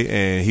the way,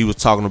 and he was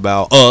talking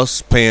about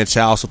us paying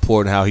child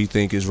support and how he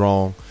think is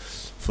wrong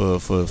for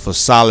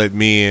solid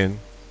men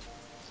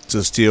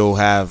to still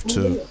have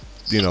to,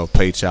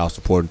 pay child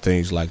support and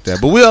things like that.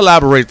 But we'll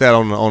elaborate that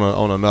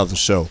on another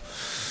show.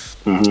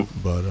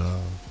 But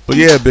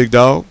yeah, big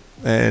dog.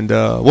 And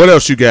what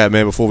else you got,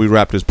 man? Before we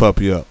wrap this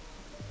puppy up.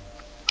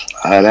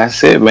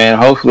 That's it, man.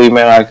 Hopefully,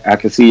 man, I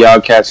can see y'all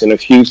catching the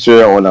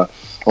future on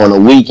a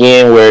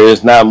weekend where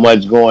there's not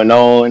much going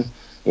on.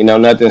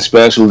 Nothing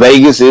special.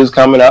 Vegas is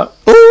coming up.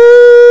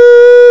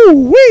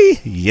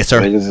 Ooh-wee. Yes,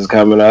 sir. Vegas is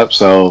coming up.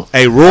 So,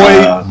 hey,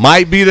 Roy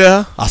might be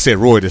there. I said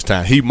Roy this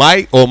time. He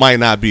might or might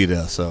not be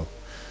there. So,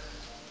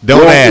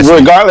 don't ask me.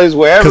 Regardless,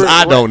 because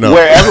I don't know.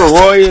 Wherever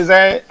Roy is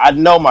at, I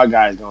know my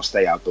guy's gonna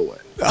stay out the way.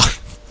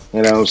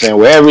 You know what I'm saying?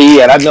 Wherever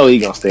he at, I know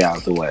he's gonna stay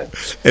out the way.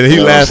 And he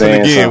laughing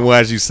again.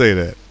 Why'd you say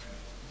that?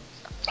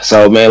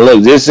 So, man,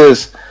 look, this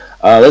is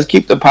let's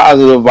keep the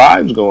positive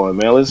vibes going,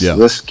 man.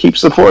 Let's keep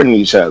supporting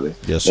each other.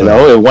 Yes,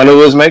 sir. If one of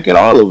us make it,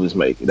 all of us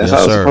make it. That's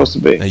how it's supposed to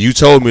be. And you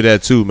told me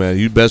that too, man.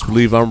 You best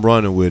believe I'm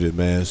running with it,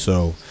 man.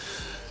 So,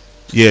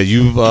 yeah,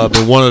 you've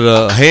been one of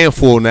the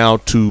handful now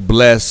to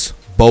bless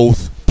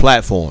both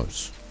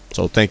platforms.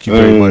 So thank you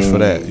very much for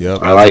that.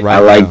 Yep, I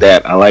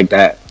like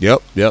that.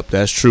 Yep,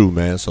 that's true,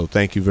 man. So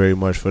thank you very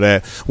much for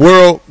that.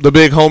 World, the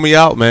big homie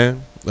out,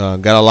 man.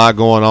 Got a lot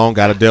going on.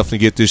 Got to definitely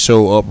get this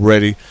show up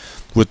ready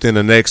within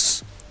the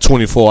next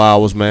 24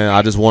 hours, man.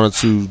 I just wanted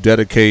to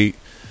dedicate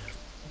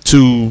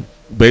to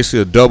basically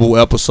a double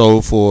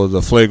episode for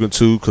the Flagrant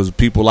 2 because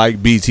people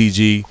like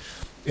BTG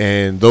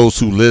and those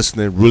who listen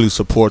and really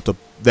support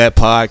that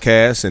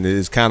podcast, and it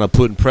is kind of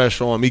putting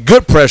pressure on me.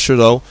 Good pressure,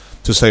 though,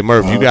 to say,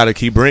 Murph, you got to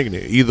keep bringing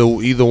it.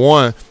 Either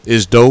one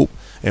is dope,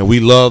 and we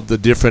love the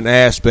different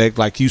aspect,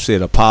 like you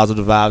said, of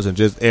positive vibes and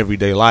just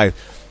everyday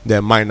life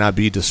that might not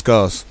be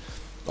discussed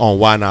on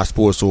Why Not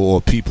Sports or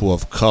people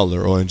of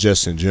color or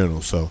just in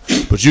general. So,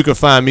 but you can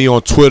find me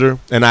on Twitter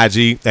and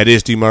IG at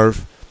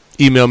IsDMurph.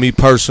 Email me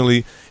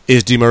personally,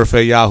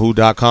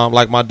 isdmurph@yahoo.com.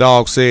 Like my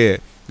dog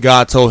said,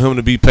 God told him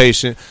to be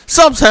patient.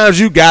 Sometimes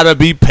you got to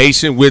be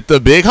patient with the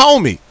big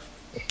homie.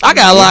 I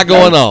got a lot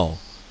going on.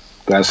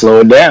 Got to slow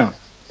it down.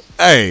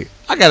 Hey,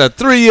 I got a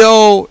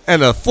 3-year-old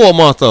and a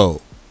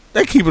 4-month-old.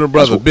 They keeping a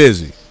brother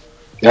busy.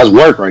 That's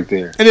work right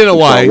there. And then a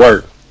wife.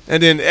 Work.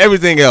 And then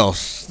everything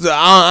else.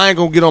 I ain't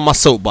going to get on my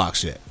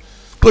soapbox yet.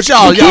 But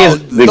y'all,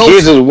 the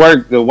kids is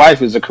work. The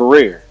wife is a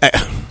career.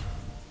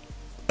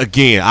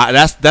 Again,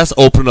 that's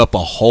opening up a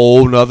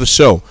whole nother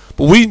show.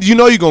 But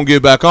you're gonna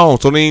get back on,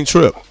 so they ain't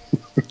trip.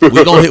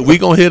 we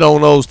gonna hit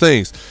on those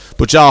things.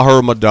 But y'all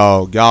heard my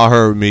dog. Y'all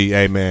heard me.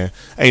 Hey man,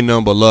 ain't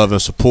nothing but love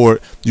and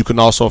support. You can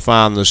also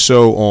find the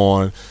show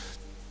on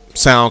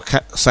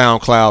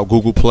SoundCloud,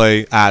 Google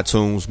Play,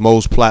 iTunes,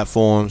 most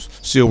platforms.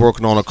 Still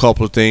working on a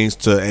couple of things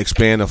to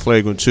expand the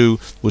Flagrant 2,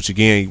 which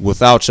again,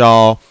 without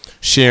y'all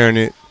sharing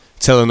it,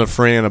 telling a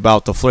friend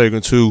about the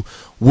Flagrant 2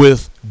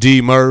 with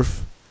D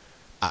Murph,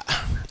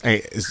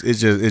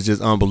 it's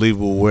just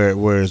unbelievable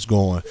where it's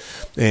going.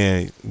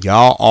 And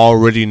y'all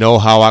already know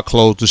how I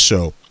close the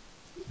show.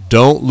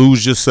 Don't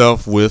lose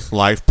yourself with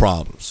life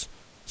problems.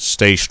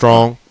 Stay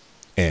strong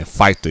and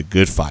fight the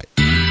good fight.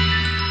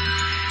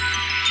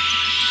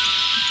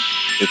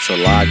 It's a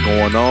lot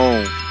going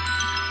on,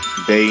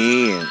 day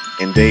in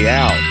and day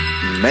out.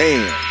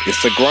 Man,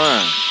 it's a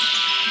grind.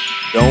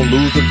 Don't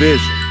lose the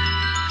vision.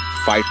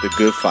 Fight the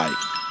good fight.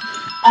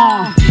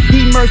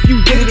 D-Murph, you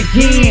did it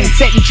again.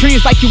 Setting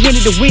trends like you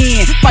wanted to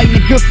win. Fighting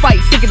a good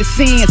fight, sick of the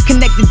sins.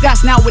 Connecting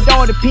dots now with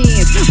all the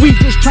pins. We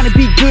just trying to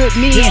be good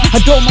men.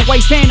 Adore my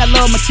wife and I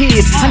love my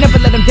kids. I never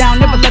let them down,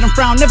 never let them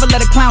frown. Never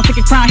let a clown take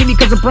a crown. Hit me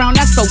cause I'm brown,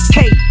 that's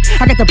okay.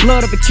 I got the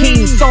blood of a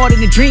king. Saw it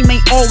in the dream,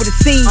 ain't all what it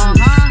seems.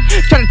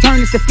 Try to turn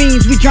us to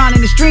fiends. We drown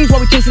in the streams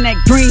while we chasing that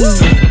green.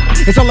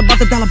 It's all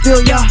about the dollar bill,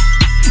 y'all.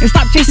 And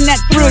stop chasing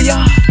that thrill,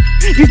 y'all.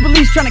 These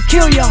beliefs trying to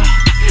kill y'all.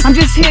 I'm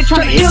just here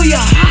trying to heal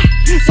y'all.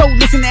 So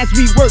listen as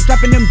we work,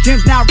 dropping them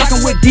gems now,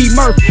 rocking with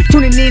D-Murph.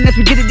 Tuning in as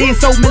we get it in,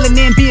 so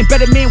melanin, being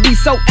better men, we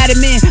so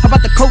adamant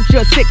about the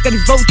culture, sick of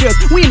these vultures.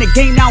 We in the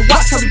game now,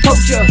 watch how we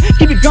coach ya.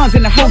 Keep your guns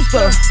in the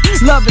holster.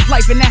 Love is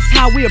life and that's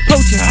how we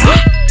approach ya.